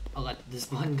 I'll let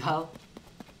this one go.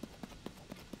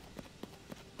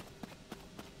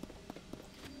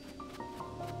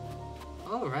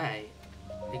 Alright.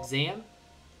 Exam.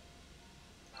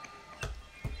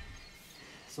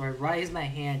 So I raise my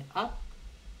hand up.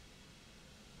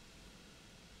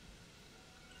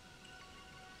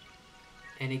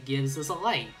 And it gives us a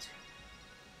light.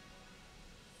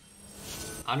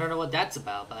 I don't know what that's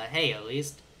about, but hey, at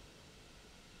least.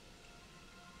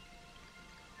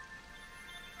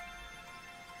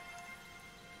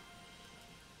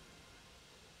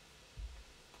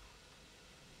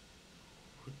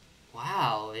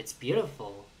 Wow, it's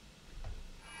beautiful.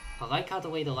 I like how the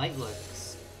way the light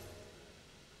looks.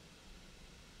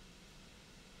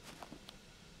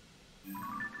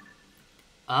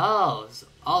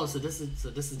 So this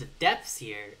is the depths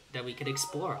here that we could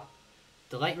explore.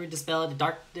 The light will dispel the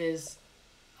darkness.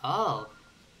 Oh,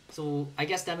 so I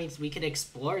guess that means we can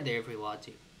explore there if we want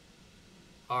to.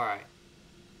 All right.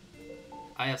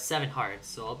 I have 7 hearts,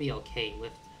 so I'll be okay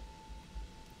with.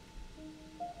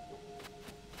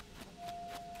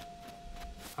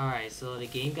 All right, so the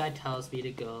game guide tells me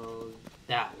to go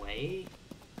that way.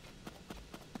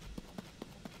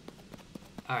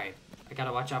 All right. I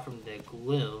gotta watch out from the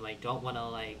gloom. I don't want to,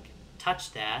 like,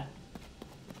 touch that.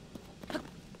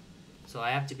 So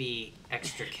I have to be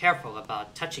extra careful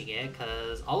about touching it,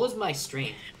 because all is my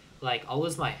strength. Like, all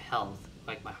is my health.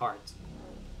 Like, my heart.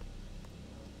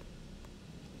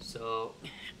 So,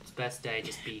 it's best that I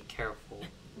just be careful.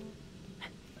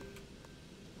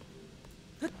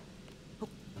 At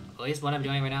least what I'm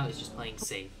doing right now is just playing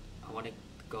safe. I want to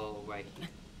go right here.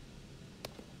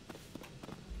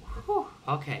 Whew,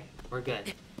 okay. We're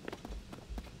good.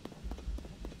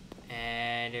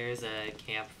 And there's a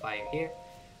campfire here.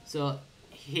 So,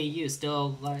 hey, you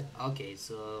still like... Okay,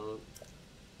 so...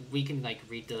 We can, like,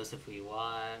 read those if we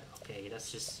want. Okay,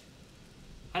 that's just...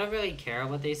 I don't really care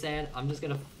what they said. I'm just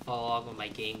gonna follow along with my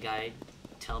game guide.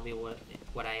 Tell me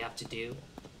what I have to do.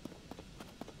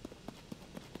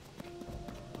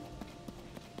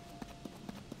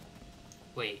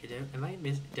 Wait,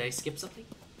 did I skip something?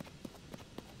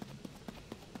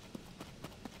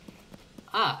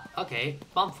 Ah, okay.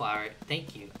 Bombflower.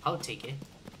 Thank you. I'll take it.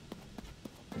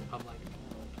 I'm like,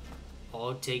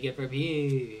 I'll take it from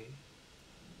here.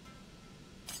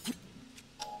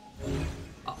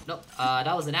 Oh, no.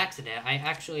 That was an accident. I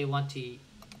actually want to...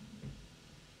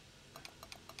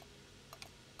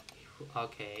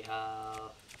 Okay,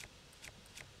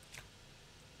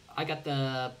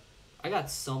 I got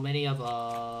so many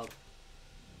of,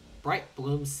 bright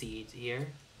bloom seeds here.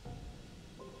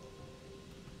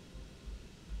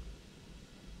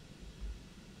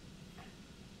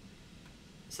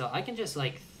 So I can just,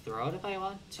 like, throw it if I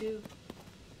want to.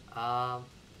 Alright,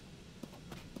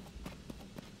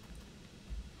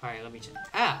 let me check.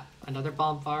 Ah! Another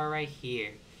bonfire right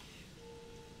here.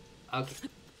 Okay.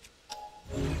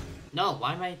 No,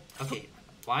 why am I... Okay,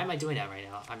 why am I doing that right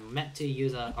now? I'm meant to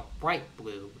use a bright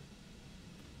blue.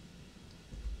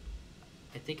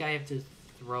 I think I have to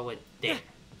throw it there.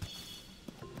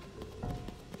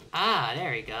 Ah,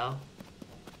 there we go.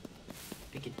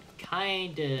 I can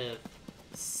kind of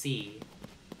see.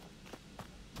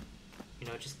 You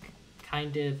know, just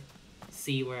kind of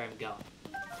see where I'm going.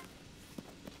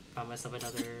 Found myself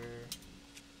another...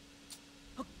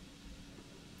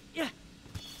 Yeah.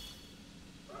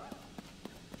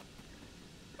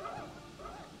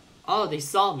 Oh, they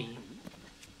saw me.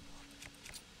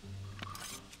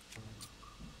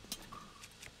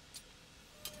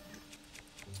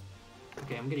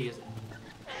 Okay, I'm gonna use it.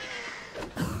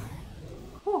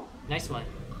 Whew, nice one.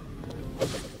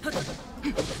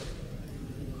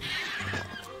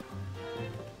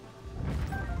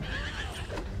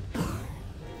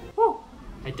 Whew,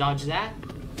 I dodged that.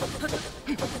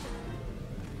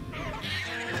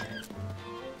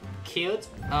 Cute.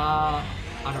 I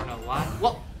don't know why.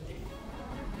 Whoa!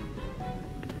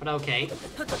 But okay.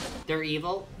 They're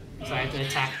evil, so I have to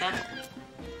attack them.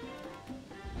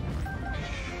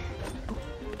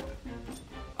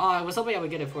 Oh, I was hoping I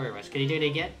would get a forward rush. Can you do it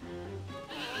again?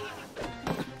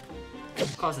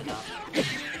 Close enough.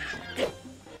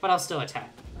 But I'll still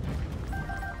attack.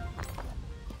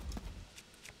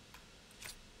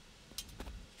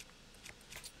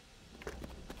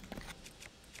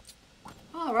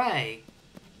 Alright.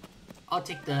 I'll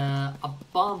take a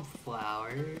bomb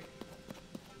flower.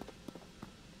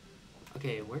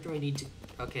 Okay, where do I need to...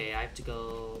 Okay, I have to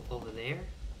go over there.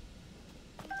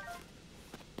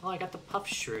 Oh, I got the puff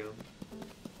shroom.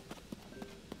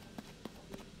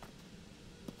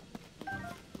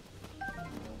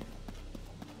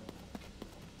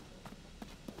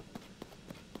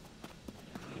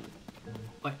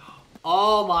 Wait.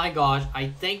 Oh my gosh. I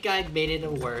think I made it the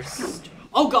worst.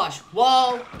 Oh gosh.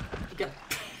 Whoa. Okay.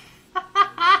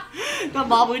 The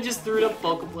moblin just threw the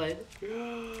Pokeblade.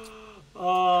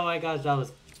 Oh my gosh. That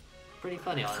was pretty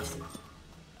funny, honestly.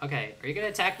 Okay. Are you gonna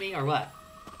attack me or what?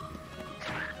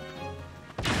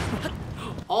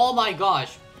 Oh my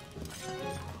gosh.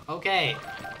 Okay.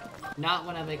 Not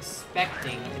what I'm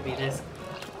expecting to be this.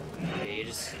 Okay, you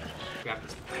just grab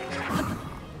this.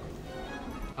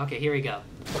 Okay, here we go.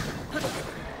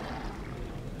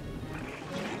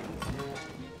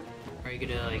 Are you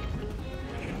gonna like...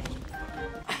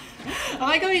 I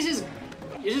like how you're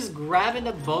just grabbing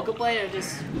the Pokeblade and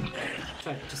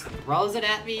just throws it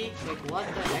at me. Like what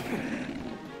the heck?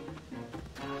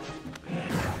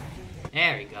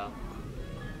 There we go.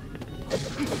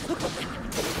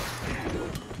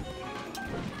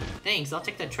 Thanks, I'll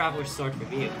take the Traveler's Sword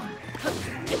from you.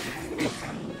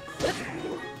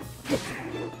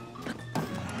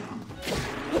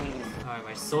 Alright,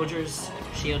 my soldier's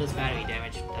shield is battery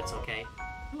damage. That's okay.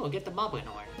 Ooh, I'll get the Moblin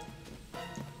Horn.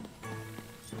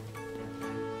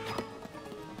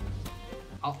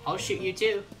 I'll shoot you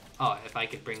too. Oh, if I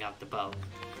could bring out the bow.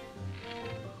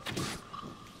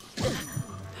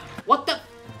 What the?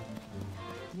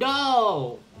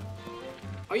 No!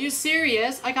 Are you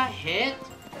serious? I got hit?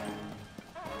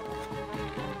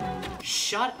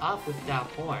 Shut up with that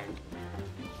horn.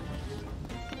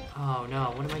 Oh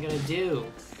no, what am I gonna do?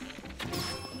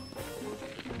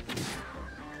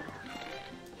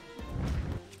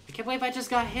 I can't believe I just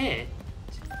got hit.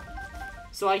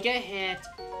 So I get hit,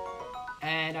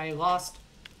 and I lost.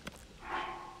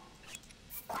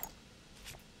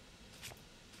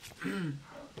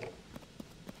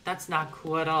 That's not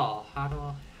cool at all.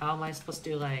 How am I supposed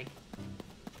to like...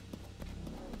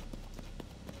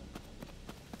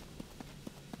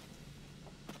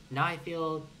 Now I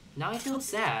feel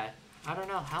sad. I don't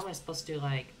know, how am I supposed to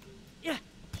like... Yeah.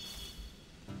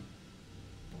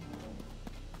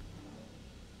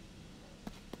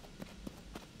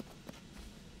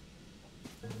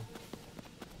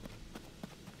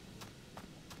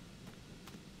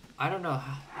 I don't know.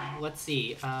 Let's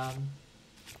see.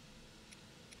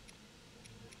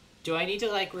 Do I need to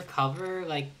like recover,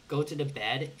 like go to the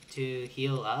bed to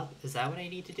heal up? Is that what I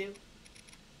need to do?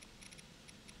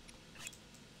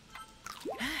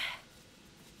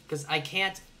 Because I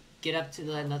can't get up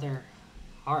to another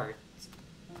heart.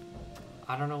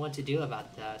 I don't know what to do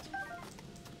about that.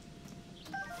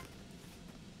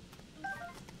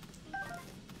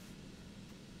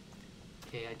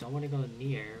 Okay, I don't want to go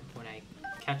near when I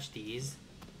catch these.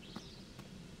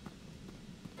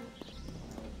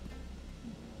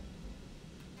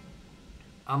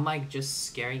 I'm like just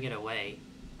scaring it away.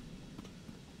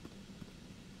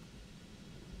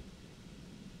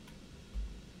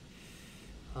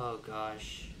 Oh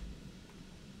gosh.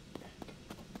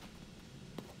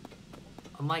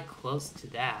 I'm like close to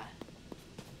that.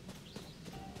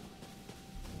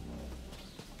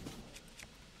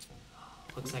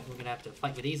 Looks like we're gonna have to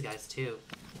fight with these guys too.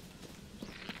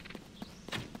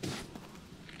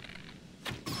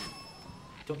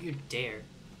 Don't you dare.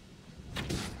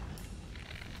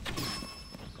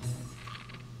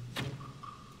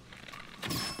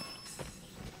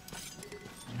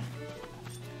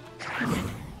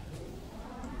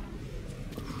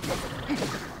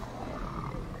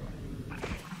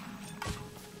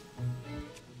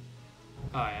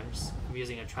 Alright, I'm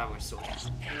using a Traveler's Sword.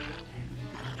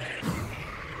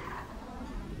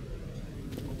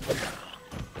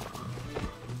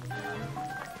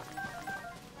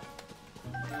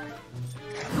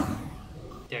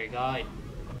 There you go, I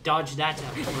dodged that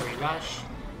before we rush.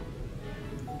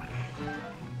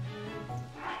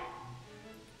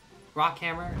 Rock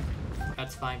Hammer,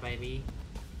 that's fine by me.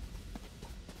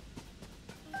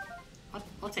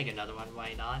 I'll take another one,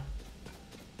 why not?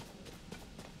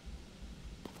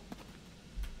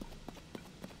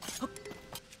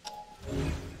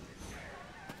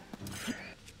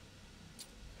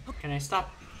 Can I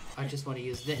stop? I just want to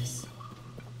use this.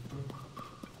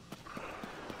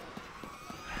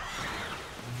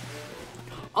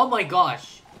 Oh my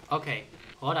gosh! Okay,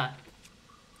 hold on.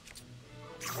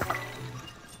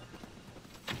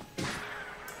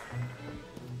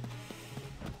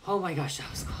 Oh my gosh,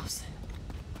 that was close.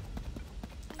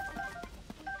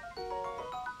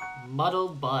 Muddle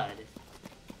Bud.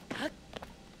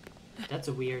 That's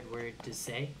a weird word to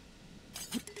say.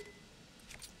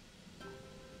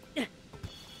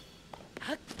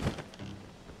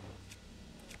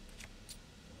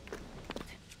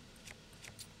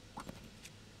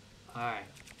 Alright,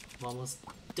 I'm almost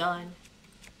done.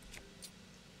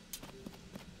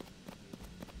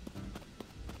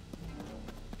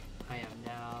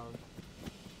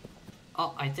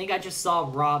 Oh, I think I just saw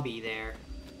Robbie there.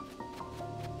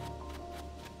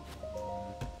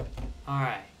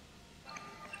 Alright.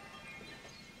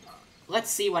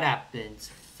 Let's see what happens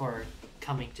for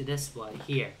coming to this one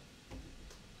here.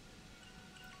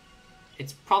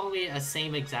 It's probably the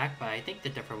same exact, but I think the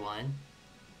different one.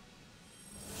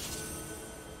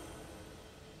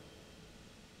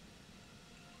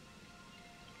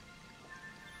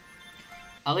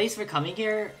 At least for coming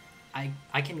here,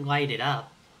 I can light it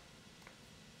up.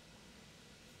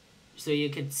 So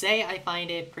you could say I find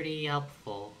it pretty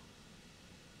helpful.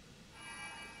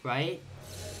 Right?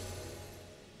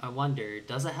 I wonder,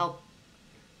 does it help?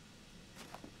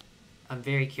 I'm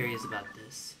very curious about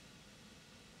this.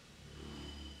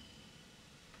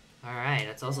 Alright,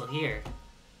 that's also here.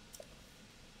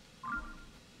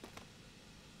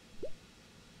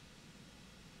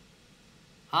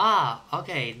 Ah,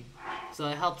 okay. So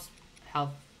it helps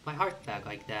my heart back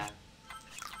like that.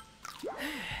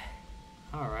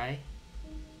 Alright.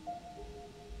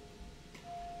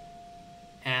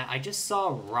 And I just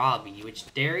saw Robbie, which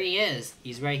there he is.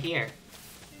 He's right here.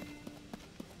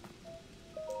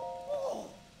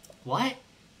 What?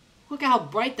 Look at how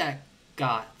bright that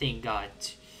thing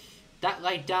got. That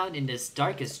light down in this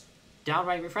dark is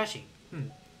downright refreshing.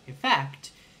 In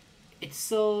fact, it's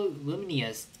so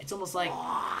luminous. It's almost like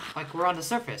we're on the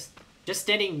surface. Just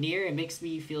standing near it makes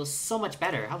me feel so much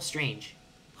better. How strange.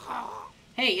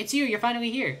 Hey, it's you. You're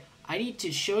finally here. I need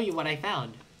to show you what I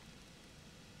found.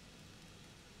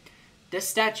 This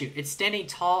statue, it's standing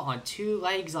tall on two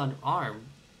legs on arm.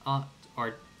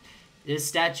 This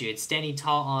statue, it's standing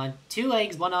tall on two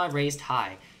legs, one arm raised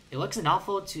high. It looks an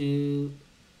awful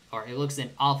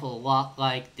lot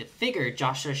like the figure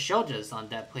Joshua showed us on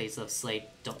that place of slate,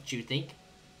 don't you think?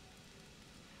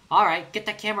 Alright, get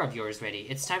that camera of yours ready.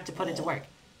 It's time to put it to work.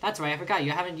 That's right, I forgot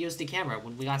you haven't used the camera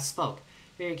when we last spoke.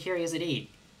 Very curious indeed,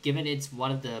 given it's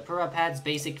one of the Purapad's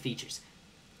basic features.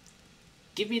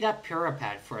 Give me that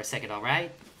Purapad for a second,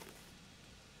 alright?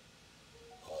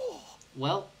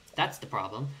 Well, that's the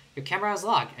problem. Your camera is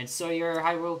locked, and so your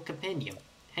Hyrule Compendium.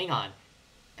 Hang on.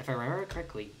 If I remember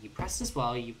correctly, you press this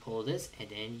while you pull this, and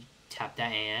then you tap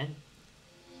that and...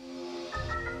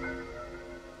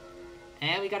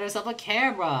 And we got ourselves a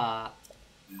camera!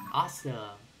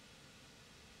 Awesome.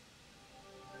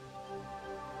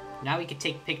 Now we can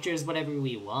take pictures whatever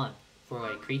we want for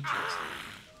like creatures.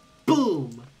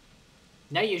 Boom!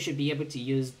 Now you should be able to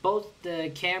use both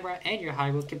the camera and your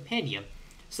Hyrule Compendium.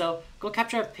 So, go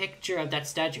capture a picture of that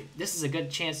statue. This is a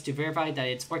good chance to verify that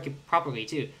it's working properly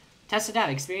too. Test it out.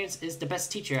 Experience is the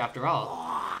best teacher after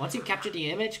all. Once you've captured the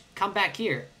image, come back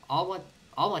here. I'll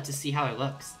want to see how it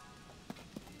looks.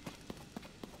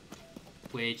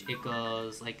 Which it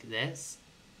goes like this.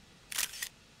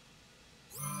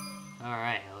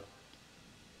 Alright.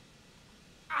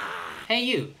 Hey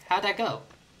you, how'd that go?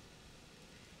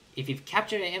 If you've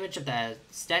captured an image of the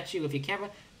statue with your camera,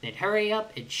 then hurry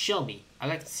up and show me. I'd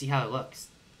like to see how it looks.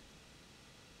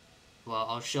 Well,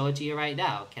 I'll show it to you right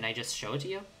now. Can I just show it to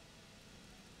you?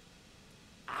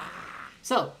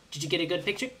 So, did you get a good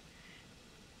picture?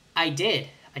 I did.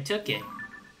 I took it.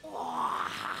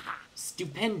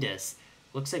 Stupendous.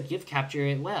 Looks like you've captured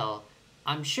it well.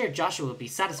 I'm sure Joshua will be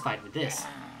satisfied with this.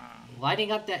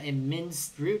 Lighting up that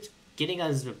immense route, getting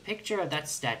us a picture of that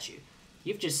statue.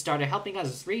 You've just started helping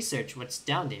us research what's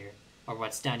down there, or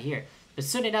what's down here. But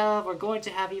soon enough, we're going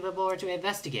to have even more to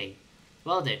investigate.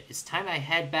 Well then, it's time I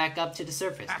head back up to the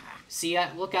surface. See you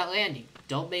at Lookout Landing.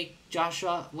 Don't make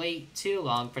Joshua wait too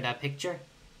long for that picture.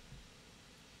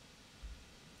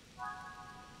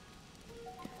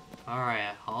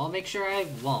 Alright, I'll make sure I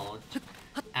won't.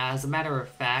 As a matter of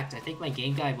fact, I think my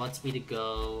game guide wants me to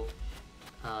go...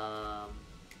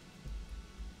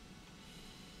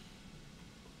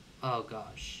 Oh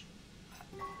gosh.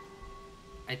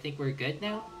 I think we're good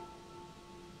now?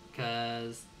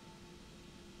 Because...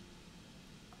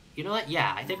 You know what?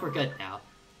 Yeah, I think we're good now.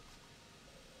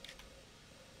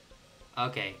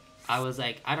 Okay, I was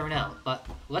like, I don't know. But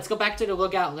let's go back to the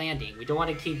Lookout Landing. We don't want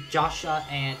to keep Joshua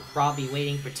and Robbie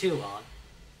waiting for too long.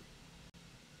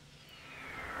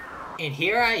 And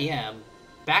here I am,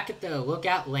 back at the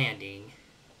Lookout Landing.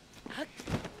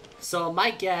 So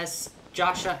my guess,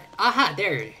 Joshua... Aha,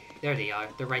 there they are.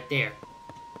 They're right there.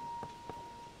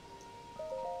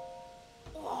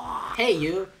 Hey,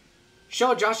 you.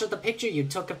 Show Joshua the picture you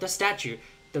took of the statue.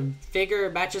 The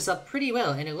figure matches up pretty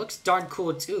well, and it looks darn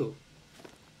cool, too.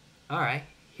 Alright,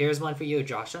 here's one for you,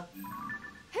 Joshua.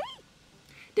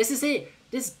 This is it.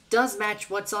 This does match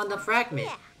what's on the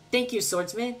fragment. Thank you,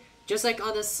 swordsman. Just like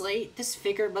on the slate, this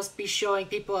figure must be showing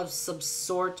people of some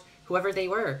sort, whoever they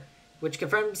were. which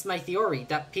confirms my theory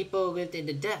that people lived in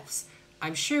the depths.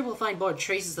 I'm sure we'll find more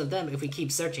traces of them if we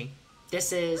keep searching.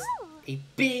 This is a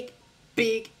big,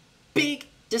 big, big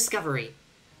discovery.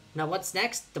 Now what's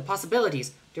next? The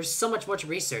possibilities. There's so much more to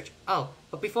research. Oh,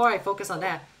 but before I focus on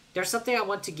that, there's something I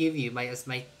want to give you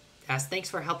as thanks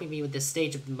for helping me with this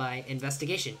stage of my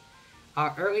investigation.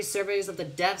 Our early surveys of the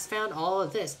depths found all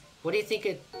of this. What do you think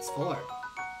it's for?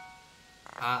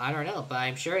 I don't know, but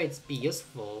I'm sure it's be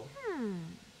useful.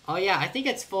 Oh yeah, I think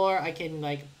it's for I can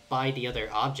like buy the other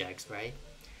objects, right?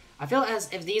 I feel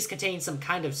as if these contain some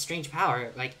kind of strange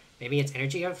power, like maybe it's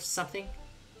energy or something.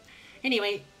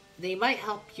 Anyway, they might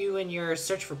help you in your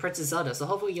search for Princess Zelda, so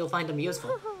hopefully you'll find them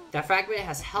useful. That fragment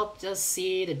has helped us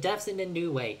see the depths in a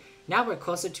new way. Now we're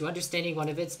closer to understanding one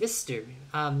of its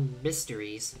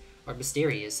mysteries or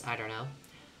mysterious. I don't know.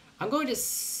 I'm going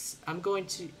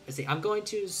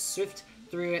to sift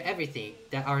through everything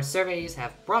that our surveys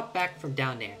have brought back from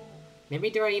down there. Maybe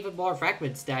there are even more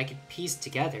fragments that I can piece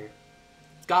together.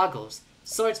 Goggles,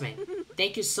 swordsman,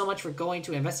 thank you so much for going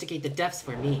to investigate the depths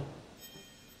for me.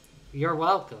 You're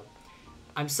welcome.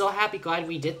 I'm so glad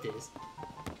we did this.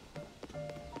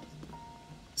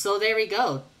 So there we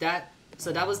go. That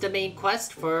was the main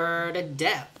quest for the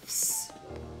depths.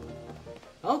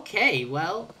 Okay,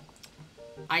 well,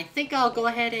 I think I'll go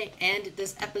ahead and end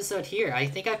this episode here. I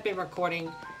think I've been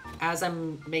recording as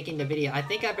I'm making the video. I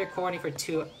think I've been recording for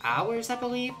 2 hours, I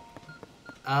believe.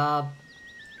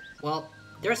 Well,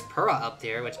 there's Purah up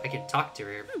there, which I could talk to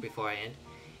her before I end.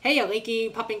 Hey,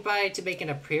 Linky, popping by to make an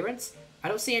appearance. I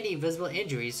don't see any visible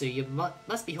injuries, so you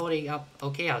must be holding up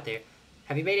okay out there.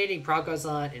 Have you made any progress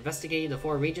on investigating the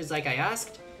 4 regions like I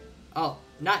asked? Oh,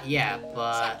 not yet,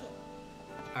 but...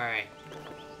 Alright.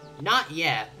 Not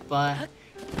yet, but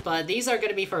these are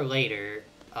gonna be for later,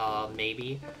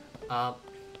 maybe.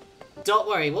 Don't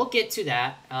worry, we'll get to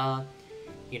that.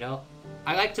 You know,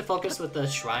 I like to focus with the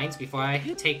shrines before I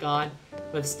take on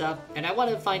with stuff, and I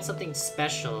want to find something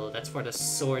special that's for the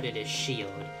sword and the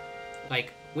shield.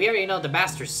 Like, we already know the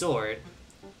Master Sword.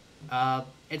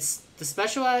 It's the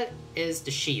special is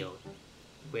the shield,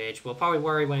 which we'll probably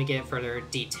worry when we get further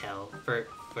detail for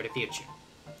the future.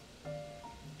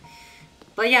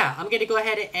 But yeah, I'm gonna go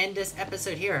ahead and end this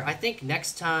episode here. I think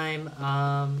next time,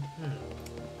 I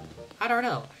don't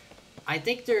know. I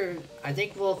think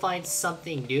we'll find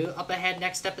something new up ahead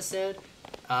next episode.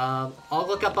 I'll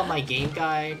look up on my game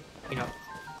guide. You know,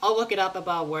 I'll look it up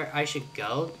about where I should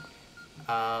go.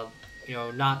 You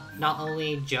know, not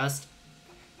only just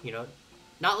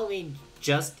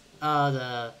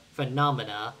the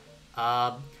phenomena,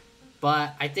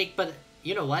 but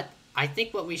you know what? I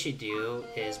think what we should do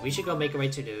is we should go make our way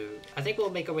to we'll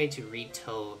make our way to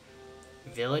Rito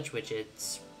Village, which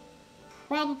it's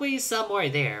probably somewhere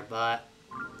there, but...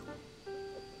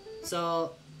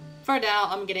 So, for now,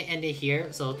 I'm gonna end it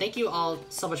here. So, thank you all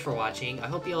so much for watching. I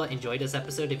hope you all enjoyed this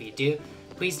episode. If you do,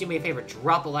 please do me a favor,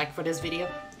 drop a like for this video.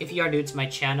 If you are new to my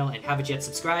channel and haven't yet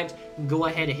subscribed, go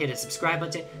ahead and hit the subscribe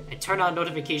button and turn on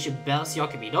notification bell so y'all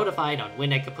can be notified on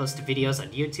when I can post videos on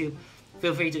YouTube.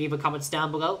 Feel free to leave a comments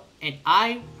down below, and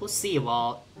I will see you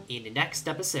all in the next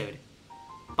episode.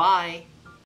 Bye!